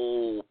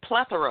whole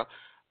plethora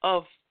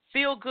of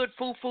feel-good,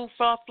 foo-foo,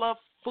 fluff,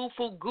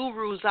 foo-foo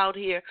gurus out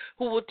here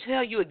who will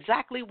tell you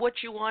exactly what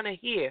you want to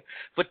hear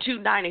for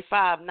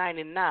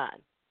 $295.99.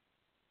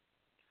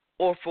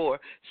 Or for,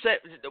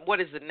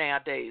 what is it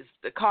nowadays?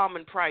 The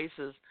common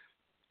prices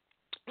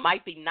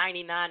might be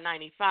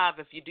 $99.95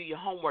 if you do your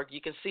homework.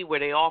 You can see where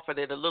they offered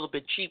it a little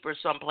bit cheaper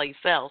someplace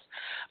else.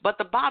 But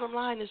the bottom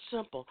line is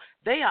simple.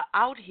 They are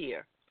out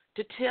here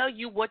to tell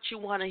you what you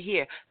want to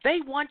hear. They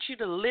want you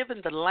to live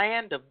in the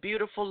land of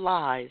beautiful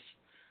lies.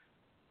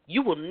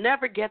 You will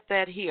never get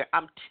that here.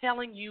 I'm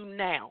telling you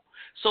now.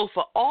 So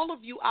for all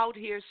of you out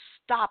here,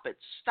 stop it,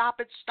 stop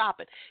it, stop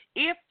it.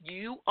 If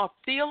you are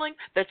feeling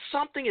that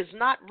something is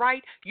not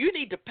right, you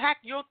need to pack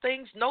your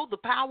things, know the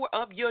power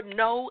of your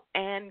no,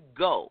 and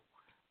go.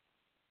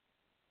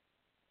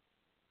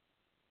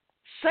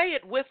 Say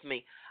it with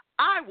me.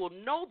 I will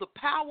know the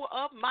power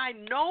of my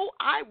no.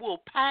 I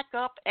will pack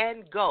up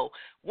and go.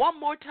 One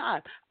more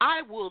time.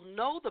 I will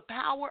know the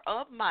power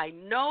of my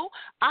no.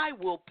 I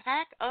will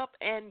pack up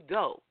and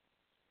go.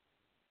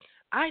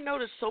 I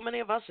notice so many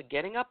of us are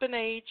getting up in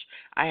age.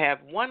 I have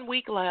 1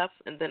 week left,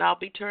 and then I'll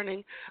be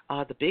turning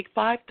the big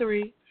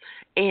 5-3.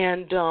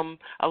 And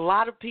a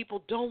lot of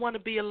people don't want to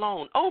be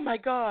alone. Oh, my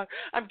God,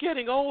 I'm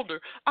getting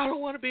older. I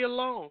don't want to be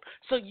alone.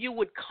 So you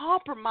would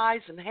compromise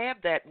and have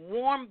that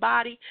warm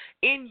body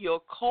in your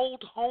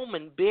cold home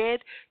and bed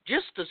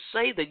just to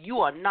say that you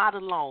are not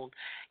alone.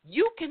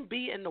 You can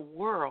be in the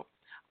world.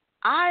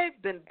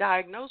 I've been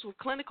diagnosed with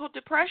clinical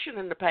depression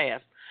in the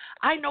past.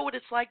 I know what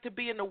it's like to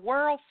be in a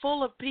world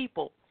full of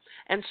people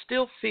and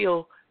still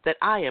feel that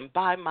I am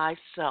by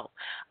myself.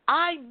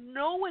 I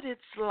know what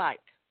it's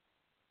like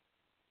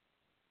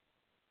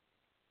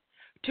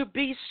to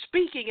be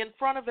speaking in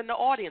front of an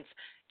audience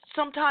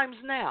sometimes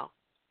now.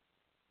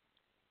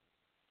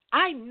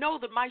 I know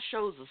that my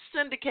shows are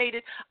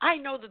syndicated. I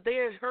know that they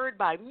are heard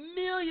by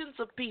millions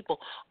of people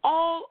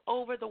all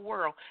over the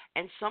world.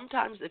 And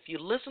sometimes if you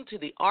listen to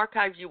the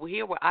archives, you will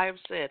hear what I have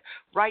said.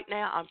 Right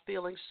now, I'm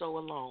feeling so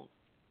alone.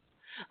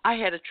 I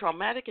had a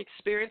traumatic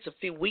experience a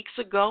few weeks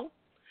ago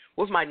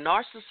with my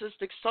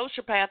narcissistic,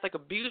 sociopathic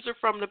abuser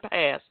from the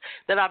past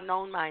that I've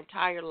known my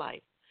entire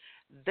life.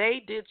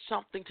 They did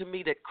something to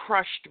me that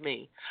crushed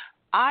me.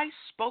 I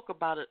spoke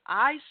about it.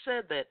 I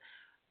said that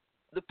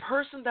the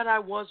person that I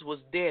was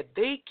dead.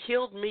 They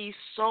killed me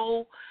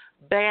so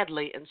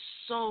badly and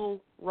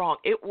so wrong.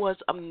 It was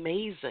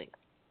amazing.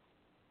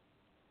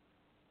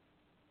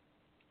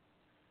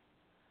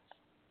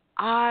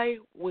 I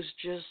was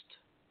just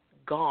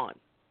gone.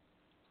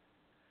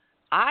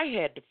 I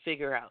had to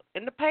figure out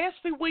in the past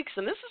few weeks,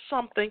 and this is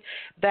something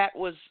that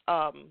was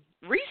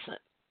recent.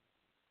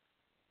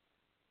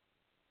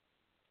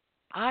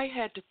 I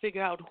had to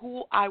figure out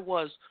who I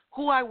was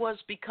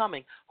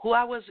becoming, who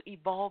I was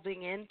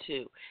evolving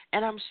into,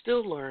 and I'm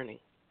still learning.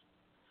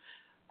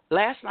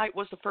 Last night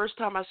was the first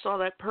time I saw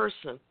that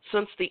person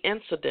since the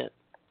incident,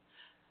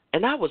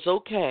 and I was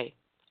okay.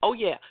 Oh,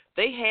 yeah,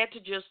 they had to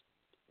just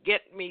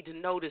get me to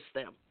notice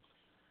them.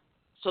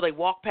 So they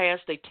walked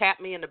past, they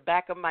tapped me in the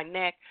back of my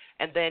neck,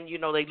 and then,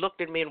 they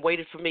looked at me and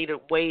waited for me to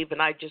wave,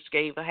 and I just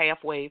gave a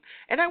half wave.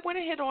 And I went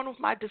ahead on with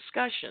my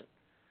discussion.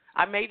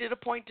 I made it a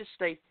point to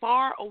stay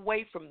far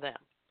away from them.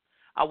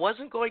 I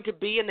wasn't going to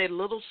be in a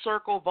little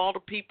circle of all the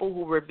people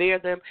who revere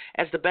them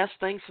as the best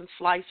thing since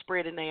sliced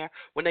bread in air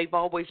when they've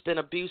always been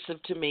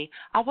abusive to me.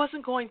 I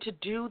wasn't going to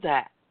do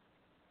that.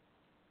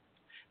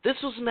 This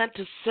was meant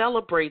to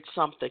celebrate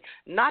something,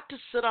 not to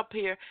sit up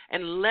here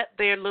and let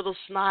their little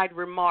snide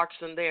remarks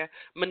and their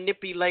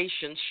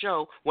manipulations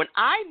show when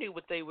I knew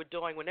what they were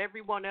doing, when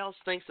everyone else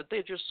thinks that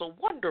they're just so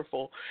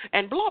wonderful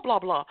and blah, blah,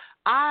 blah.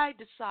 I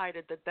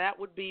decided that that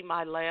would be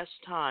my last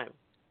time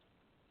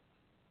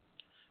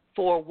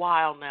for a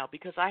while now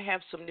because I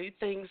have some new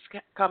things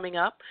coming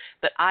up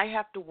that I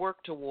have to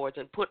work towards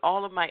and put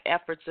all of my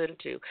efforts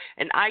into.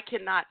 And I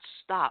cannot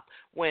stop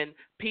when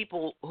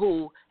people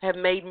who have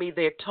made me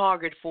their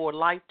target for a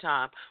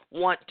lifetime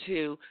want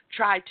to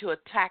try to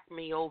attack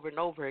me over and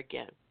over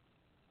again.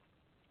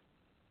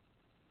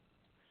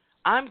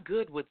 I'm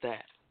good with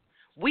that.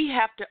 We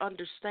have to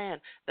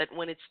understand that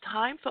when it's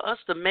time for us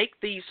to make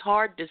these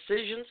hard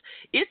decisions,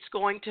 it's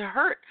going to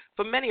hurt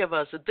for many of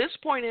us. At this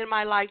point in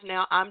my life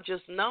now, I'm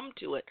just numb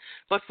to it.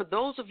 But for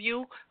those of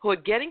you who are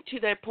getting to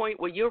that point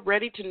where you're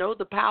ready to know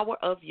the power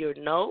of your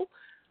no,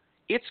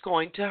 it's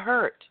going to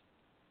hurt.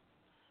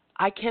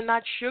 I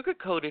cannot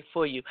sugarcoat it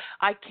for you.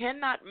 I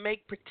cannot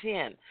make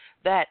pretend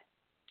that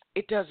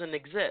it doesn't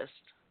exist.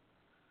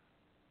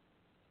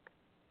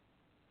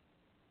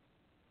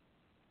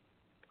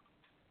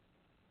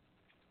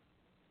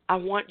 I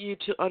want you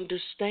to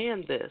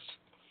understand this.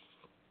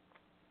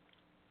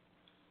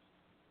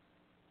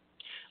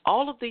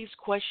 All of these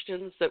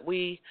questions that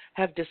we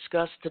have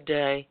discussed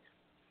today,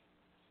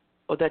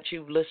 or that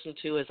you've listened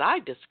to as I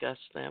discuss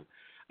them,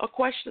 are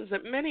questions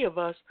that many of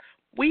us,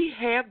 we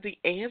have the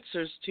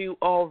answers to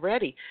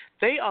already.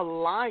 They are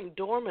lying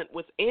dormant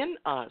within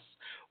us.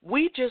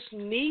 We just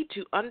need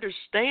to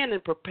understand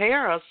and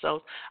prepare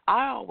ourselves.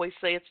 I always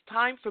say it's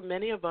time for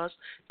many of us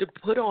to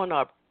put on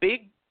our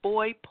big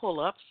boy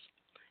pull-ups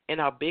and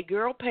our big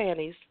girl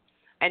panties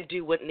and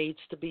do what needs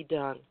to be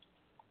done.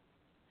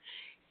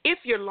 If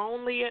you're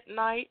lonely at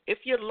night, if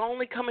you're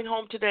lonely coming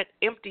home to that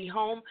empty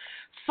home,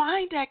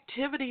 find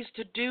activities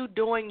to do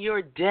during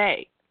your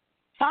day.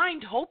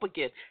 Find hope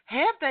again.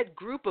 Have that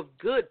group of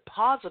good,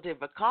 positive,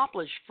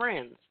 accomplished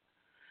friends.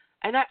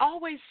 And I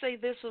always say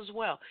this as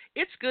well.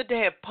 It's good to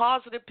have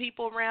positive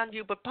people around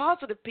you, but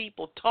positive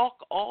people talk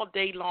all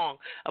day long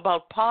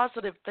about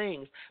positive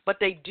things, but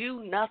they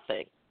do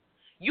nothing.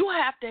 You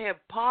have to have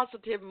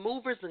positive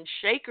movers and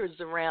shakers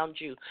around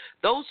you.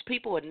 Those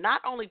people are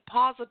not only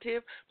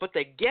positive, but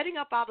they're getting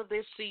up out of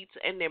their seats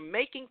and they're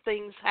making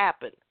things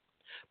happen.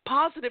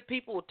 Positive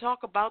people will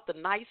talk about the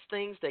nice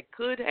things that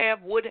could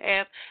have, would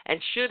have,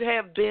 and should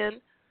have been.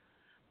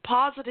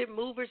 Positive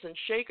movers and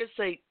shakers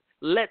say,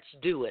 let's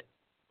do it.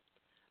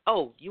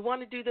 Oh, you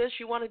want to do this?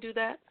 You want to do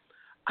that?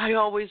 I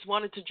always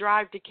wanted to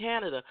drive to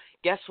Canada.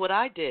 Guess what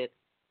I did?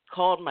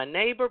 Called my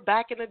neighbor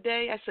back in the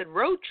day. I said,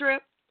 road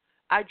trip.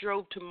 I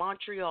drove to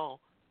Montreal.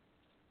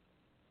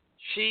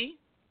 She,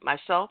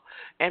 myself,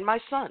 and my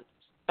son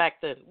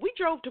back then. We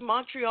drove to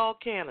Montreal,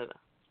 Canada.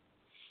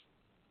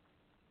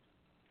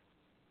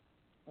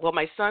 Well,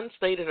 my son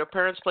stayed at her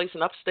parents' place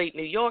in upstate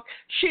New York.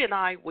 She and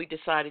I, we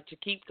decided to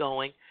keep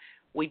going.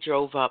 We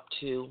drove up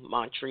to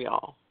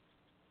Montreal.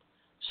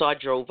 So I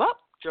drove up,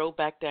 drove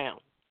back down.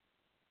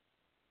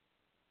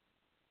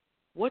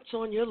 What's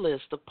on your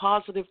list of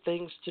positive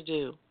things to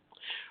do?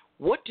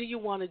 What do you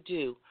want to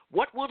do?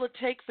 What will it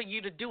take for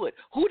you to do it?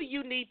 Who do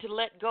you need to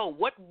let go?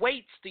 What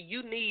weights do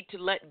you need to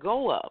let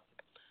go of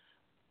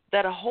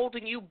that are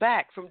holding you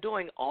back from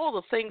doing all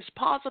the things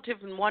positive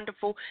and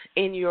wonderful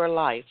in your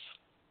life?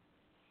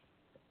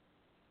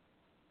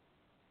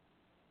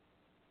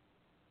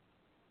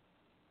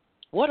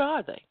 What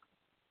are they?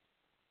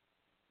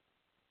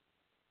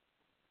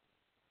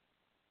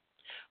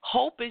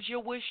 Hope is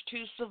your wish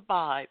to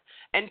survive,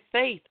 and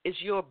faith is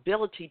your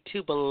ability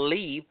to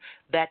believe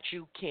that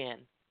you can.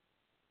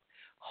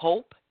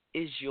 Hope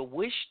is your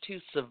wish to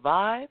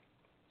survive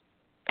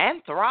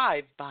and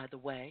thrive, by the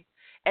way,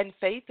 and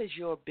faith is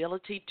your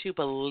ability to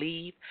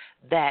believe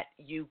that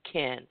you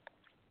can.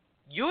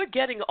 You're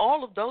getting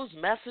all of those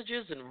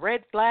messages and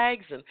red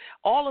flags and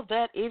all of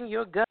that in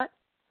your gut?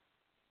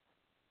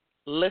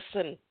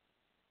 Listen.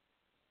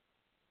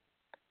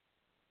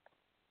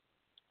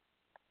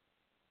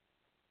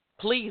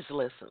 Please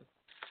listen.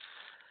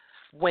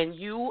 When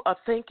you are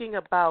thinking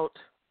about,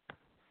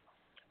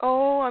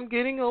 oh, I'm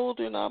getting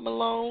older and I'm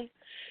alone,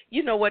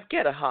 you know what?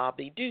 Get a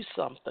hobby. Do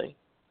something.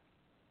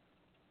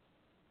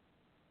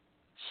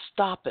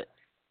 Stop it.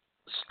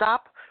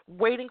 Stop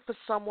waiting for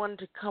someone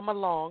to come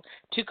along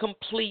to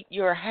complete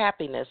your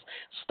happiness.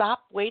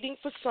 Stop waiting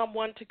for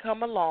someone to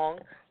come along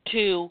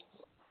to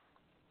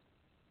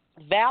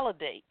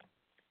validate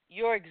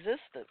your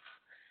existence.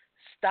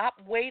 Stop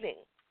waiting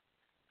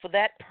for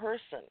that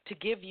person to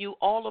give you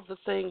all of the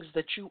things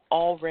that you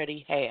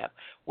already have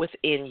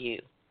within you.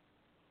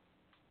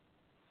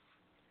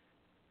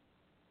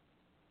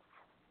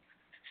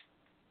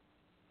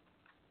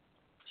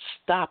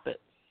 Stop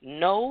it.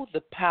 Know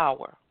the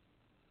power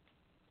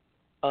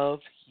of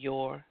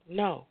your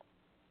no.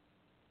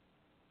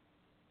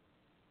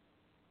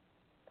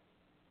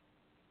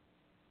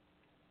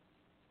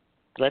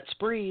 Let's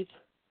breathe.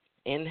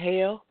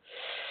 Inhale,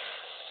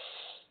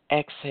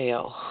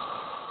 exhale.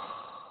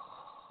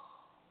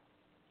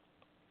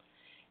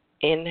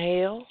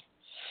 Inhale.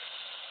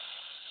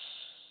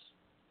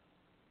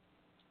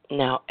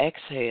 Now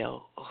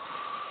exhale.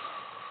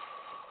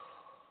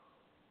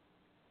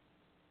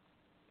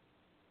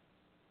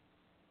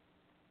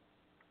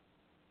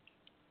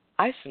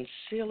 I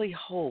sincerely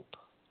hope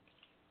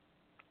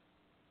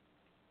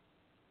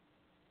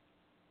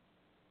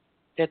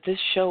that this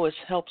show has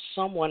helped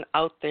someone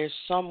out there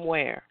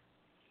somewhere.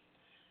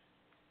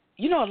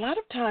 You know, a lot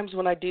of times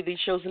when I do these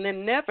shows, and they're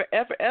never,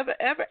 ever, ever,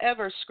 ever,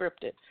 ever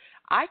scripted,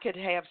 I could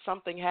have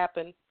something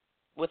happen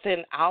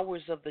within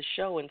hours of the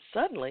show, and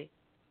suddenly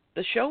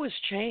the show has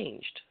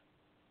changed.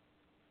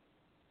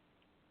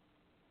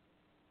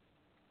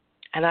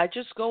 And I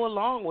just go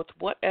along with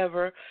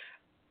whatever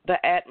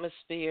the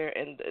atmosphere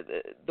and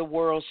the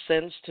world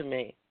sends to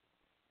me.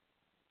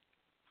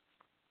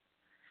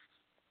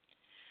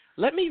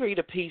 Let me read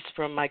a piece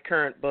from my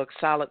current book,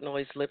 Solid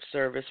Noise Lip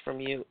Service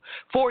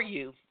for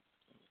you.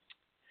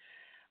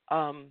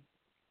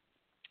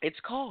 It's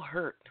called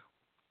Hurt.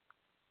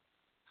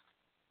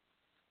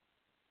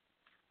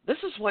 This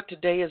is what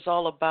today is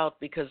all about,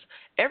 because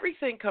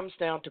everything comes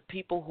down to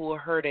people who are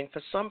hurting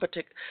for some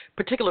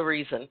particular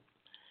reason.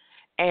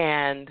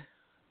 And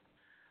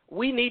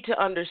we need to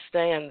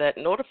understand that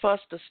in order for us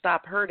to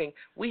stop hurting,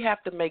 we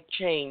have to make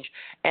change.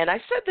 And I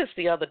said this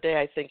the other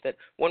day, I think, that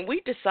when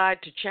we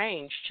decide to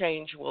change,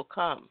 change will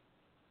come,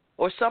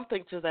 or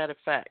something to that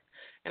effect.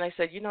 And I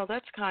said, you know,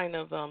 that's kind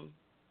of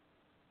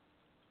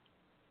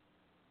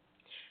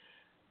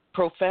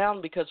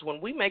profound, because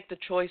when we make the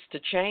choice to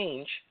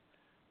change,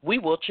 we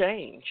will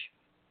change.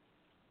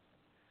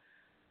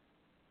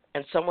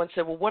 And someone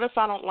said, well, what if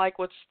I don't like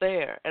what's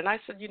there? And I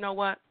said, you know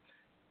what?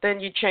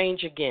 Then you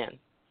change again.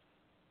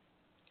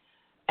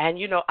 And,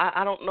 you know,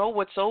 I don't know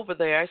what's over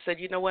there. I said,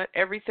 you know what?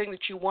 Everything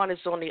that you want is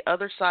on the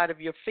other side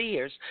of your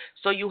fears.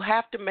 So you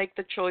have to make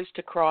the choice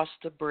to cross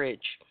the bridge.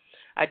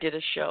 I did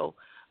a show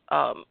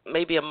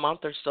maybe a month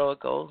or so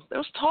ago. It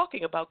was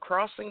talking about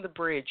crossing the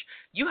bridge.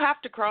 You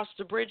have to cross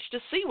the bridge to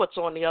see what's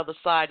on the other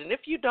side. And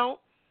if you don't,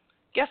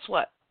 guess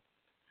what?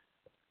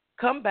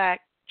 Come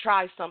back,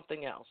 try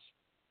something else.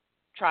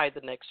 Try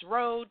the next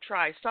road,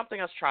 try something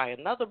else, try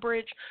another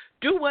bridge,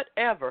 do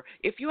whatever.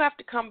 If you have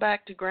to come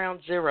back to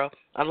ground zero,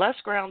 unless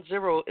ground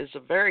zero is a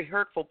very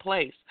hurtful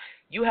place,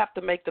 you have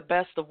to make the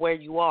best of where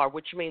you are,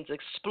 which means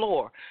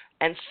explore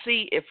and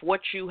see if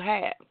what you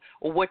have,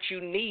 or what you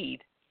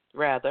need,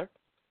 rather,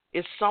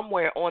 is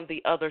somewhere on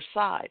the other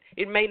side.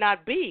 It may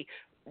not be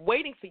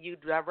waiting for you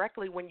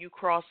directly when you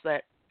cross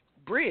that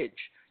bridge.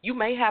 You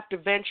may have to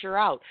venture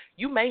out.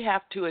 You may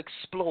have to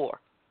explore.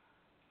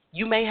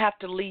 You may have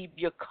to leave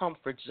your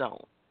comfort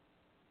zone.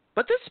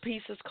 But this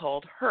piece is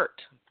called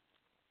Hurt.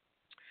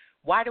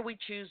 Why do we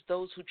choose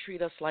those who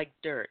treat us like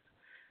dirt?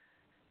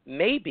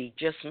 Maybe,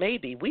 just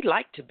maybe, we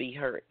like to be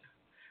hurt.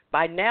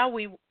 By now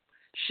we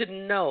should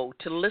know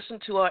to listen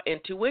to our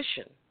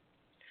intuition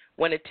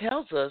when it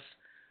tells us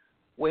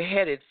we're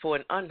headed for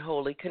an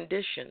unholy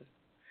condition.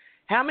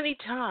 How many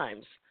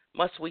times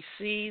must we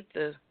see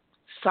the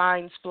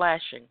signs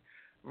flashing?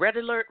 Red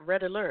alert,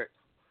 red alert.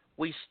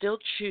 We still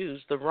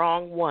choose the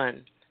wrong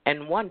one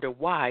and wonder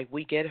why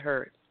we get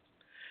hurt.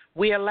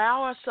 We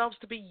allow ourselves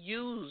to be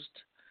used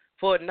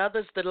for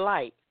another's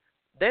delight.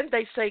 Then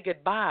they say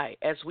goodbye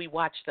as we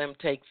watch them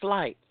take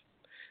flight.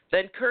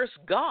 Then curse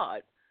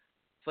God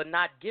for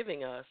not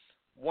giving us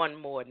one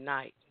more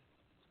night.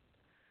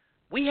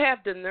 We have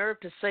the nerve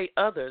to say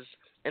others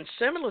in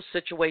similar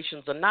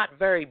situations are not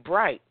very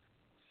bright,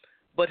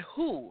 but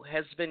who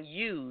has been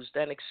used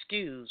and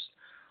excused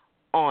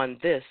on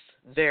this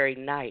very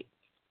night?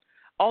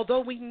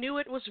 Although we knew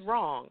it was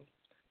wrong,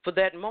 for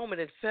that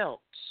moment it felt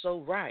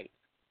so right.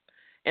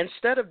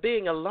 Instead of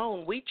being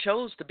alone, we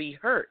chose to be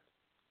hurt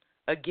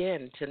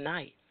again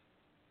tonight.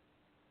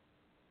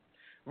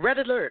 Red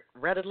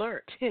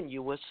alert,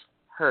 tenuous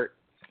hurt.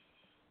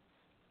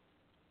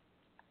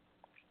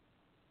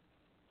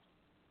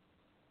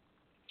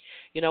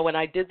 You know, when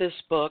I did this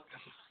book,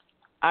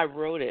 I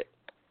wrote it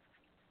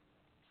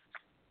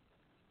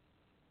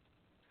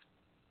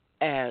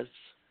as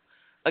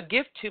a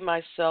gift to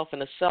myself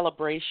and a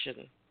celebration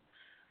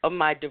of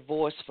my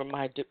divorce from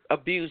my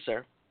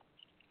abuser.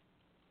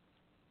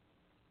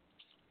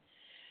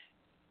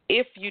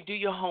 If you do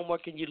your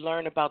homework and you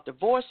learn about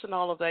divorce and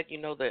all of that, you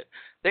know that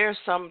there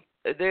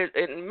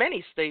in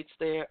many states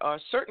there are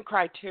certain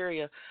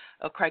criteria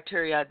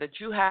that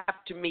you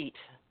have to meet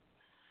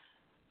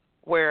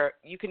where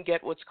you can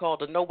get what's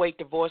called a no-wait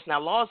divorce. Now,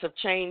 laws have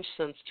changed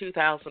since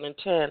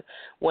 2010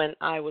 when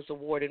I was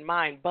awarded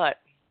mine, but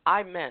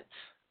I met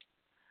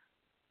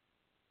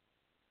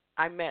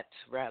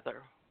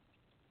rather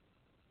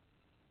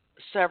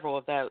several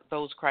of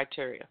those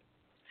criteria.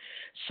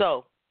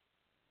 So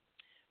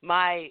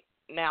my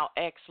now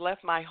ex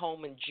left my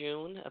home in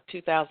June of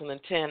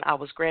 2010. I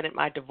was granted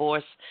my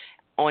divorce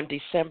on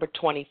December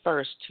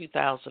 21st,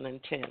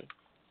 2010.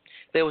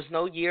 There was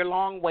no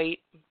year-long wait.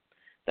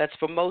 That's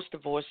for most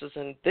divorces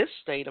in this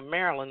state of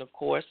Maryland, of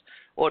course,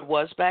 or it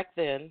was back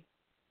then.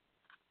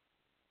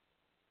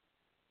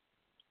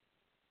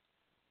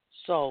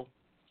 So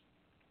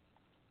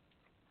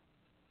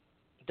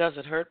does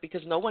it hurt?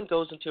 Because no one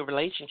goes into a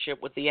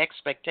relationship with the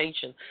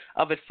expectation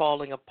of it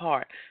falling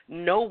apart.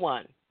 No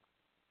one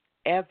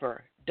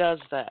ever does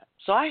that.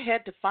 So I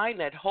had to find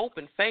that hope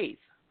and faith.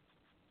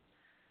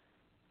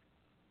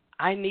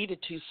 I needed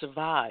to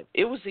survive.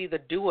 It was either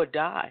do or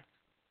die.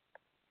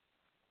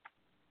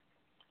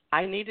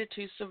 I needed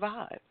to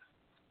survive.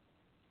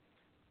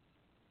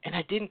 And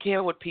I didn't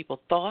care what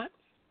people thought,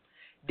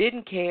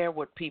 didn't care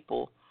what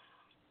people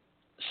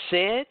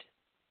said.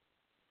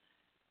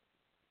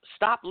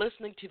 Stop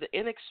listening to the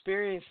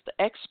inexperienced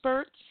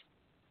experts.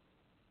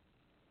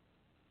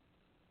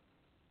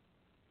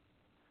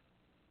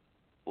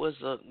 It was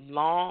a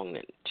long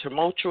and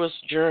tumultuous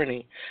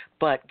journey,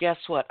 but guess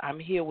what? I'm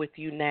here with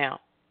you now.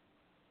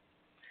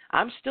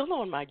 I'm still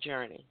on my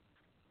journey.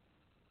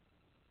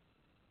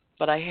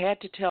 But I had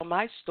to tell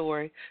my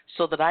story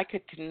so that I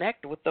could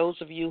connect with those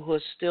of you who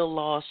are still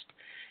lost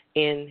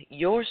in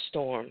your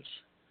storms.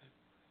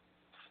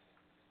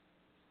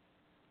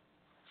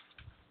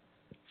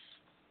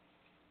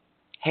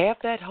 Have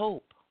that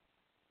hope.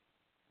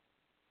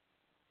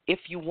 If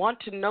you want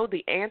to know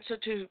the answer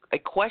to a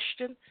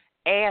question,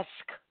 ask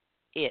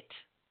it.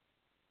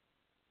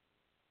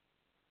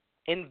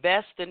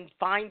 Invest in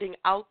finding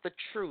out the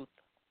truth.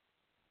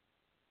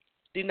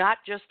 Do not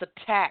just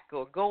attack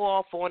or go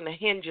off on the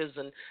hinges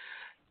and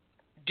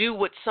do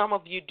what some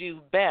of you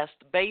do best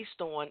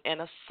based on an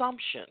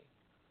assumption.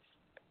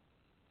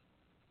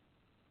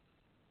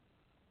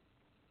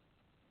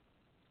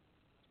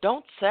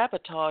 Don't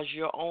sabotage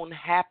your own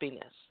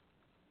happiness.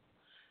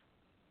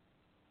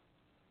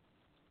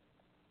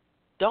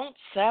 Don't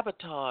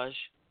sabotage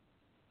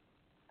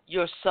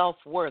your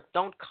self-worth.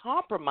 Don't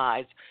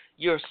compromise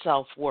your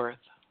self-worth.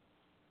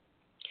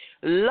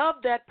 Love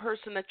that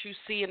person that you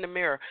see in the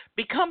mirror.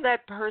 Become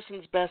that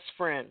person's best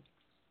friend.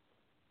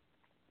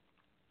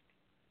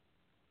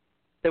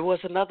 There was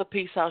another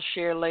piece I'll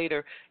share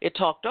later. It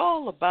talked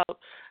all about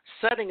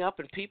setting up,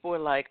 and people were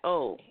like,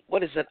 oh,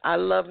 what is it? I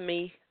love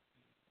me.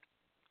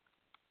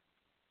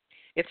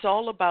 It's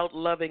all about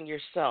loving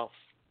yourself.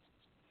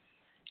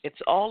 It's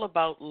all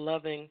about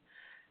loving,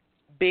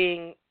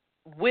 being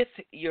with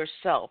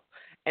yourself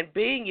and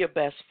being your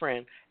best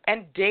friend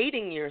and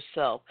dating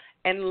yourself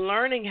and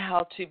learning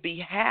how to be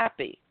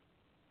happy.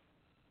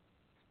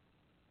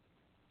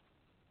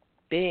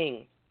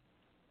 Being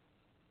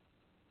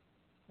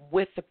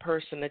with the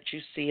person that you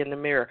see in the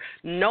mirror,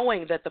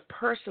 knowing that the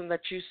person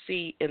that you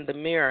see in the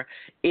mirror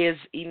is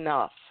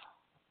enough.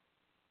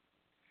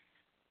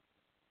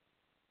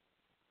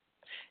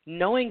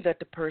 Knowing that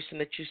the person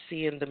that you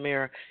see in the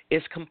mirror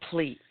is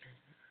complete.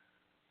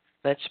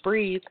 Let's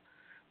breathe.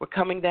 We're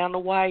coming down the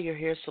wire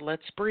here, so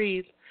let's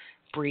breathe.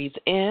 Breathe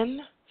in.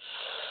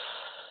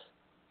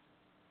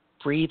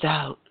 Breathe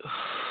out.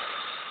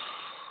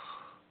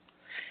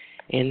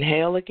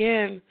 Inhale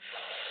again.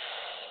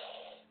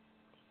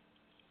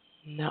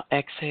 Now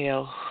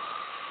exhale.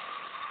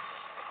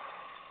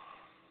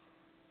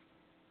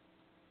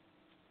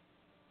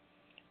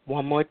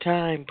 One more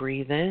time.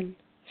 Breathe in.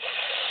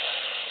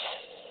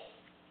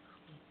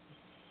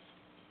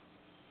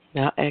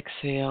 Now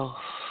exhale.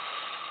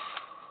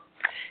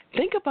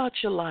 Think about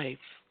your life.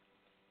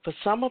 For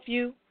some of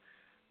you,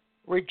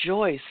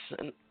 rejoice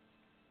in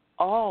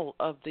all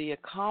of the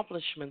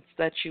accomplishments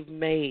that you've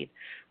made.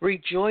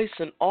 Rejoice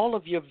in all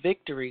of your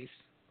victories.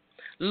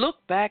 Look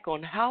back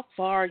on how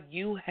far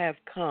you have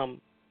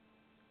come.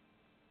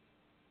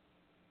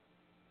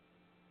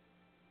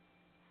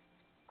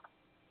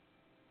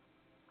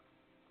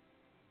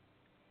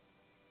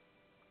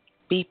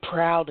 Be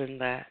proud in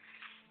that.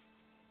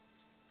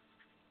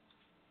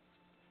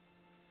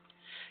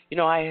 You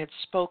know, I had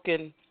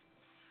spoken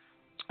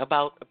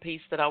about a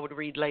piece that I would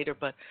read later,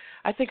 but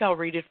I think I'll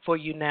read it for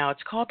you now. It's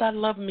called I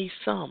Love Me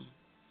Some.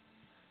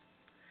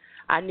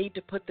 I need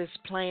to put this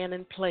plan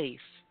in place.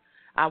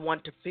 I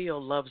want to feel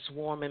love's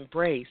warm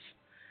embrace.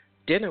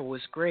 Dinner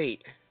was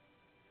great.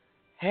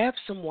 Have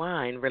some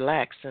wine,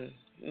 relax, and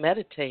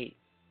meditate.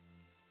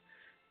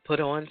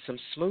 Put on some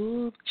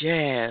smooth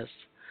jazz.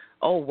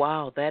 Oh,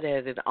 wow, that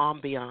added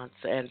ambiance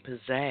and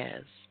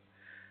pizzazz.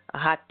 A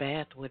hot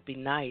bath would be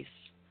nice.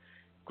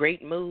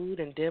 Great mood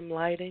and dim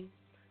lighting.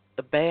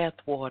 The bath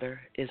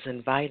water is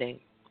inviting.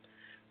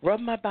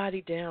 Rub my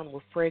body down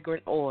with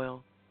fragrant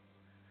oil.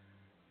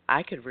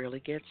 I could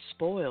really get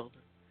spoiled.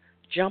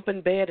 Jump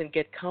in bed and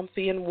get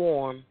comfy and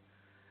warm.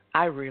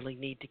 I really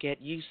need to get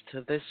used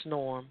to this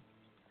norm.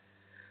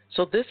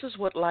 So this is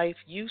what life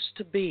used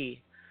to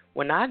be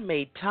when I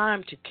made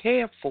time to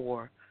care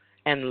for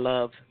and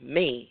love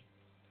me.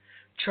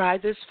 Try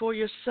this for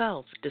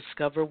yourself.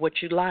 Discover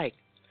what you like.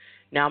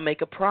 Now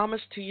make a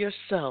promise to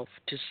yourself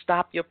to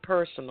stop your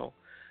personal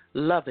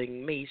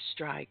loving me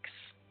strikes.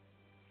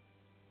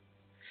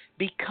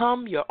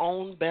 Become your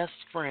own best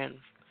friend.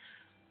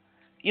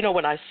 You know,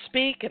 when I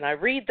speak and I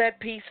read that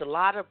piece, a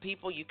lot of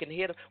people, you can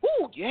hear them,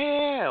 "Ooh,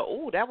 yeah,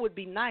 ooh, that would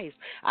be nice.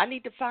 I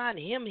need to find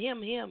him,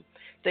 him, him."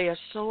 They are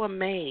so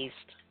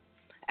amazed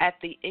at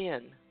the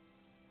end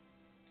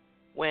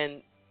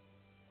when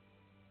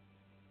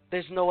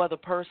there's no other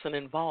person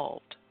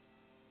involved.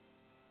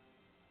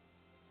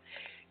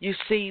 You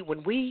see,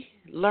 when we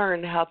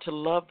learn how to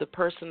love the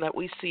person that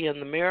we see in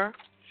the mirror,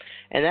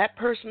 and that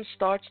person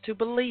starts to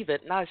believe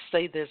it, and I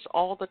say this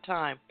all the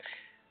time,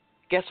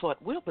 guess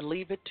what? We'll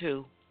believe it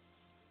too.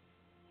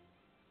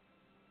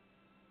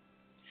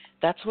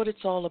 That's what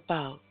it's all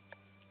about.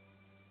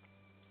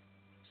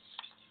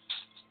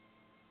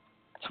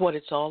 It's what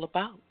it's all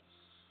about.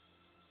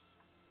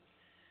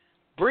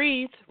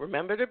 Breathe.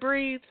 Remember to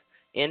breathe.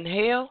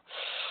 Inhale.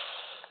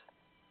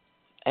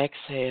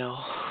 Exhale.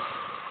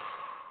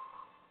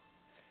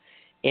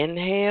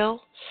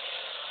 Inhale.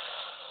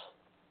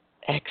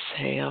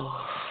 Exhale.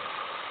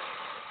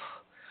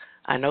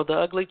 I know the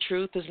ugly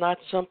truth is not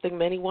something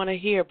many want to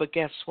hear, but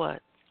guess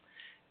what?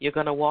 You're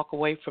going to walk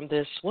away from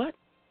this, what?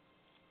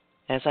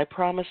 As I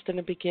promised in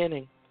the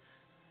beginning,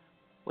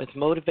 with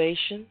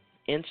motivation,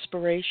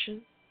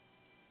 inspiration.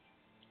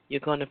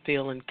 You're going to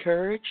feel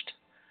encouraged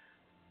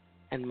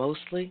and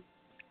mostly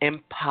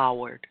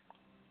empowered.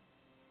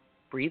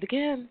 Breathe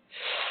again.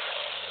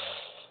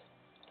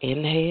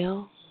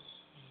 Inhale.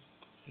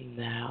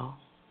 Now,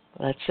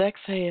 let's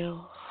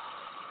exhale.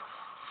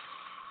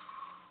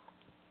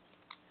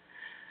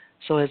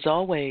 So as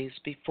always,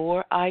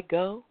 before I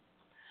go,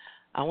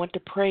 I want to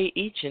pray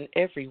each and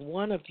every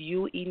one of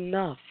you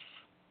enough.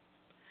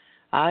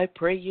 I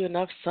pray you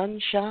enough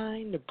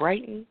sunshine to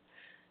brighten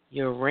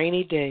your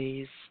rainy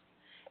days.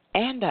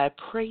 And I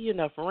pray you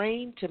enough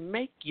rain to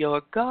make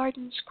your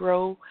gardens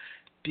grow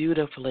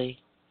beautifully.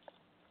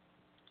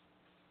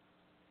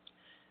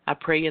 I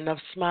pray you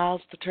enough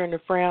smiles to turn the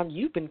frown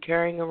you've been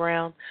carrying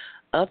around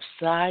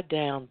upside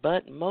down.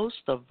 But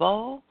most of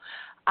all,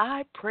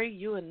 I pray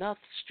you enough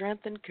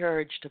strength and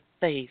courage to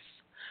face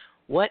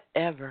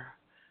whatever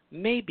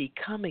may be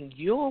coming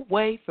your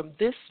way from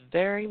this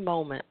very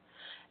moment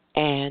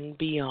and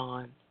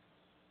beyond.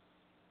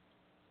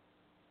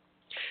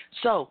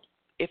 So,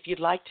 if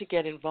you'd like to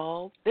get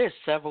involved, there's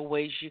several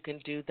ways you can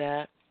do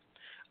that.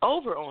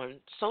 Over on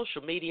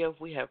social media,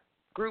 we have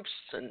groups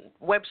and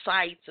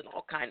websites and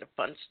all kind of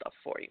fun stuff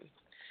for you.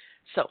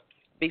 So,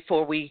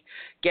 before we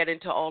get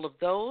into all of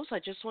those, I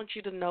just want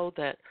you to know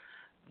that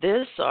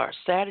this, our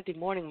Saturday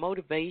morning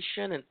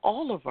motivation, and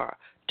all of our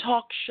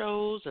talk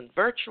shows and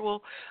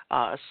virtual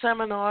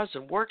seminars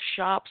and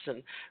workshops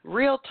and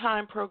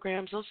real-time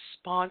programs are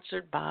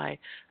sponsored by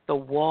the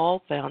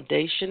Wall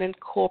Foundation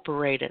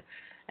Incorporated.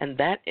 And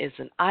that is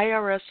an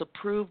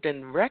IRS-approved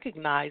and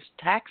recognized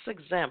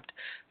tax-exempt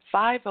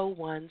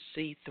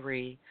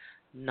 501c3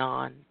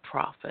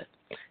 nonprofit.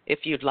 If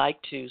you'd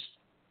like to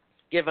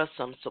give us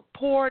some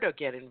support or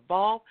get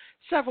involved,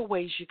 several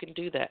ways you can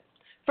do that.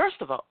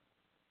 First of all,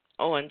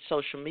 on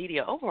social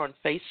media, over on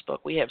Facebook,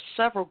 we have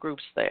several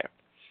groups there.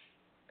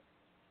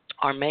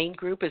 Our main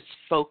group is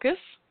Focus,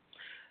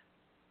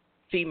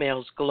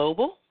 Females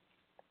Global.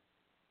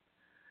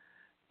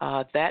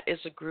 That is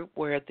a group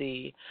where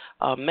the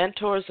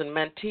mentors and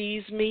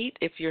mentees meet.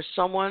 If you're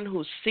someone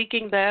who's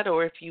seeking that,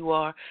 or if you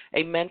are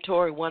a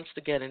mentor who wants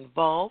to get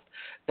involved,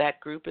 that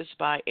group is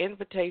by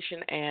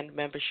invitation and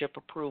membership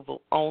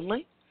approval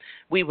only.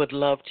 We would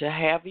love to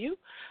have you.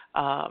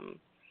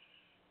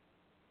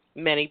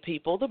 Many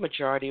people, the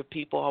majority of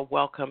people, are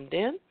welcomed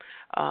in.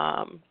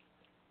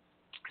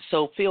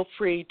 So feel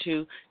free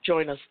to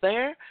join us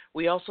there.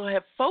 We also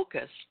have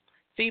Focus,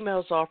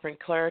 Females Offering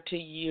Clarity,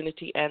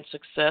 Unity, and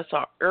Success,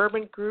 our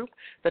urban group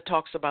that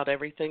talks about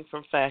everything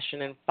from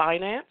fashion and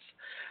finance.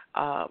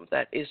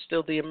 That is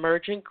still the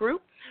emerging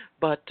group,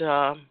 but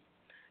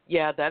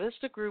yeah, that is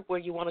the group where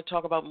you want to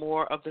talk about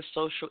more of the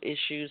social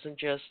issues and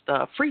just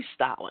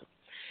freestyling.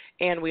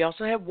 And we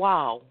also have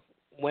WOW,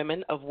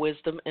 Women of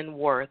Wisdom and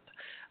Worth,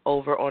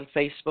 over on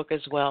Facebook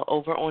as well.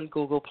 Over on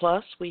Google+,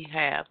 we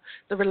have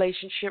the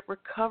Relationship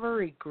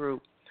Recovery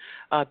Group.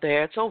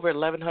 there. It's over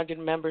 1,100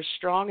 members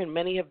strong, and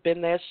many have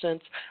been there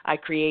since I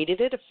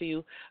created it a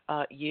few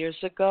years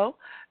ago,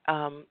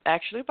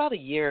 actually about a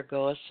year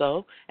ago or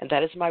so, and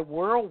that is my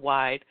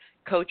worldwide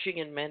coaching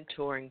and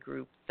mentoring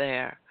group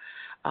there.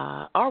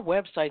 Our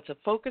website's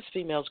at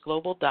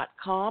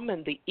focusfemalesglobal.com,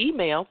 and the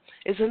email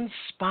is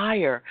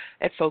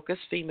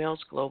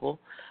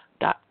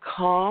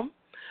inspire@focusfemalesglobal.com.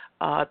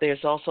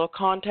 There's also a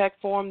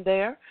contact form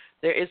there.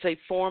 There is a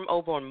form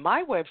over on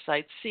my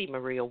website,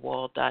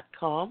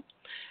 cmariawall.com,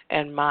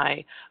 and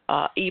my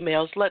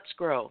email's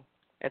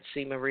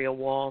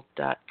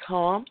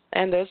letsgrow@cmariawall.com,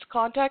 and there's a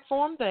contact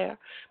form there.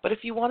 But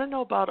if you want to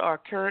know about our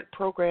current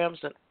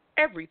programs and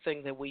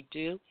everything that we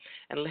do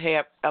and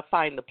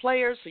find the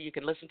players so you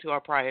can listen to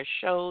our prior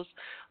shows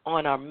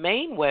on our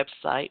main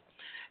website,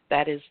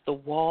 that is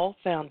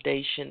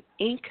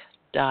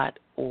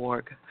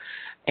thewallfoundationinc.org.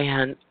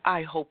 And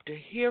I hope to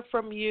hear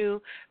from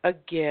you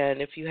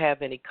again if you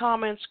have any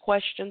comments,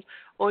 questions,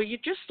 or you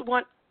just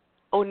want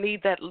or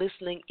need that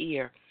listening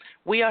ear.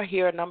 We are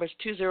here. Our number is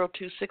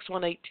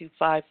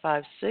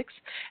 202-618-2556.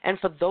 And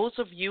for those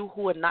of you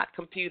who are not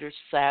computer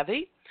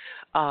savvy,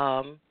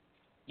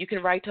 you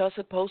can write to us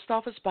at Post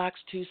Office Box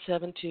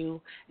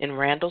 272 in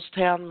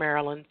Randallstown,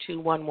 Maryland,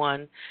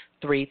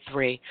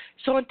 21133.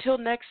 So until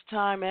next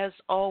time, as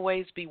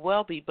always, be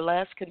well, be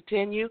blessed.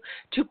 Continue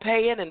to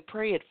pay in and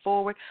pray it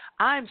forward.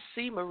 I'm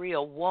C.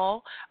 Maria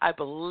Wall. I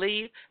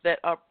believe that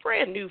our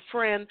brand new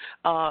friend,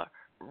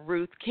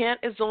 Ruth Kent,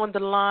 is on the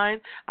line.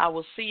 I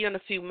will see you in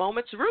a few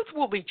moments. Ruth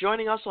will be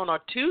joining us on our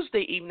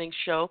Tuesday evening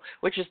show,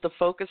 which is the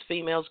Focus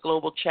Females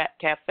Global Chat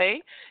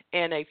Cafe,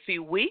 in a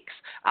few weeks.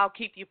 I'll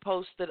keep you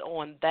posted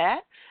on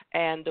that.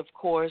 And, of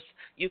course,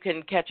 you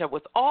can catch up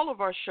with all of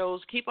our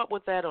shows. Keep up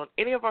with that on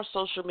any of our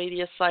social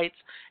media sites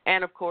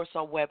and, of course,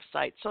 our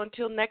website. So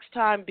until next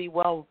time, be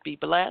well, be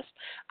blessed.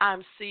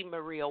 I'm C.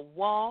 Maria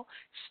Wall,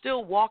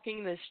 still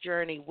walking this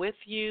journey with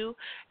you.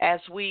 As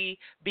we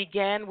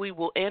begin, we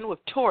will end with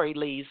Tori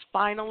Lee.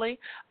 Finally,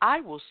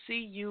 I will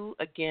see you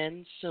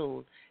again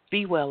soon.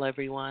 Be well,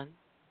 everyone.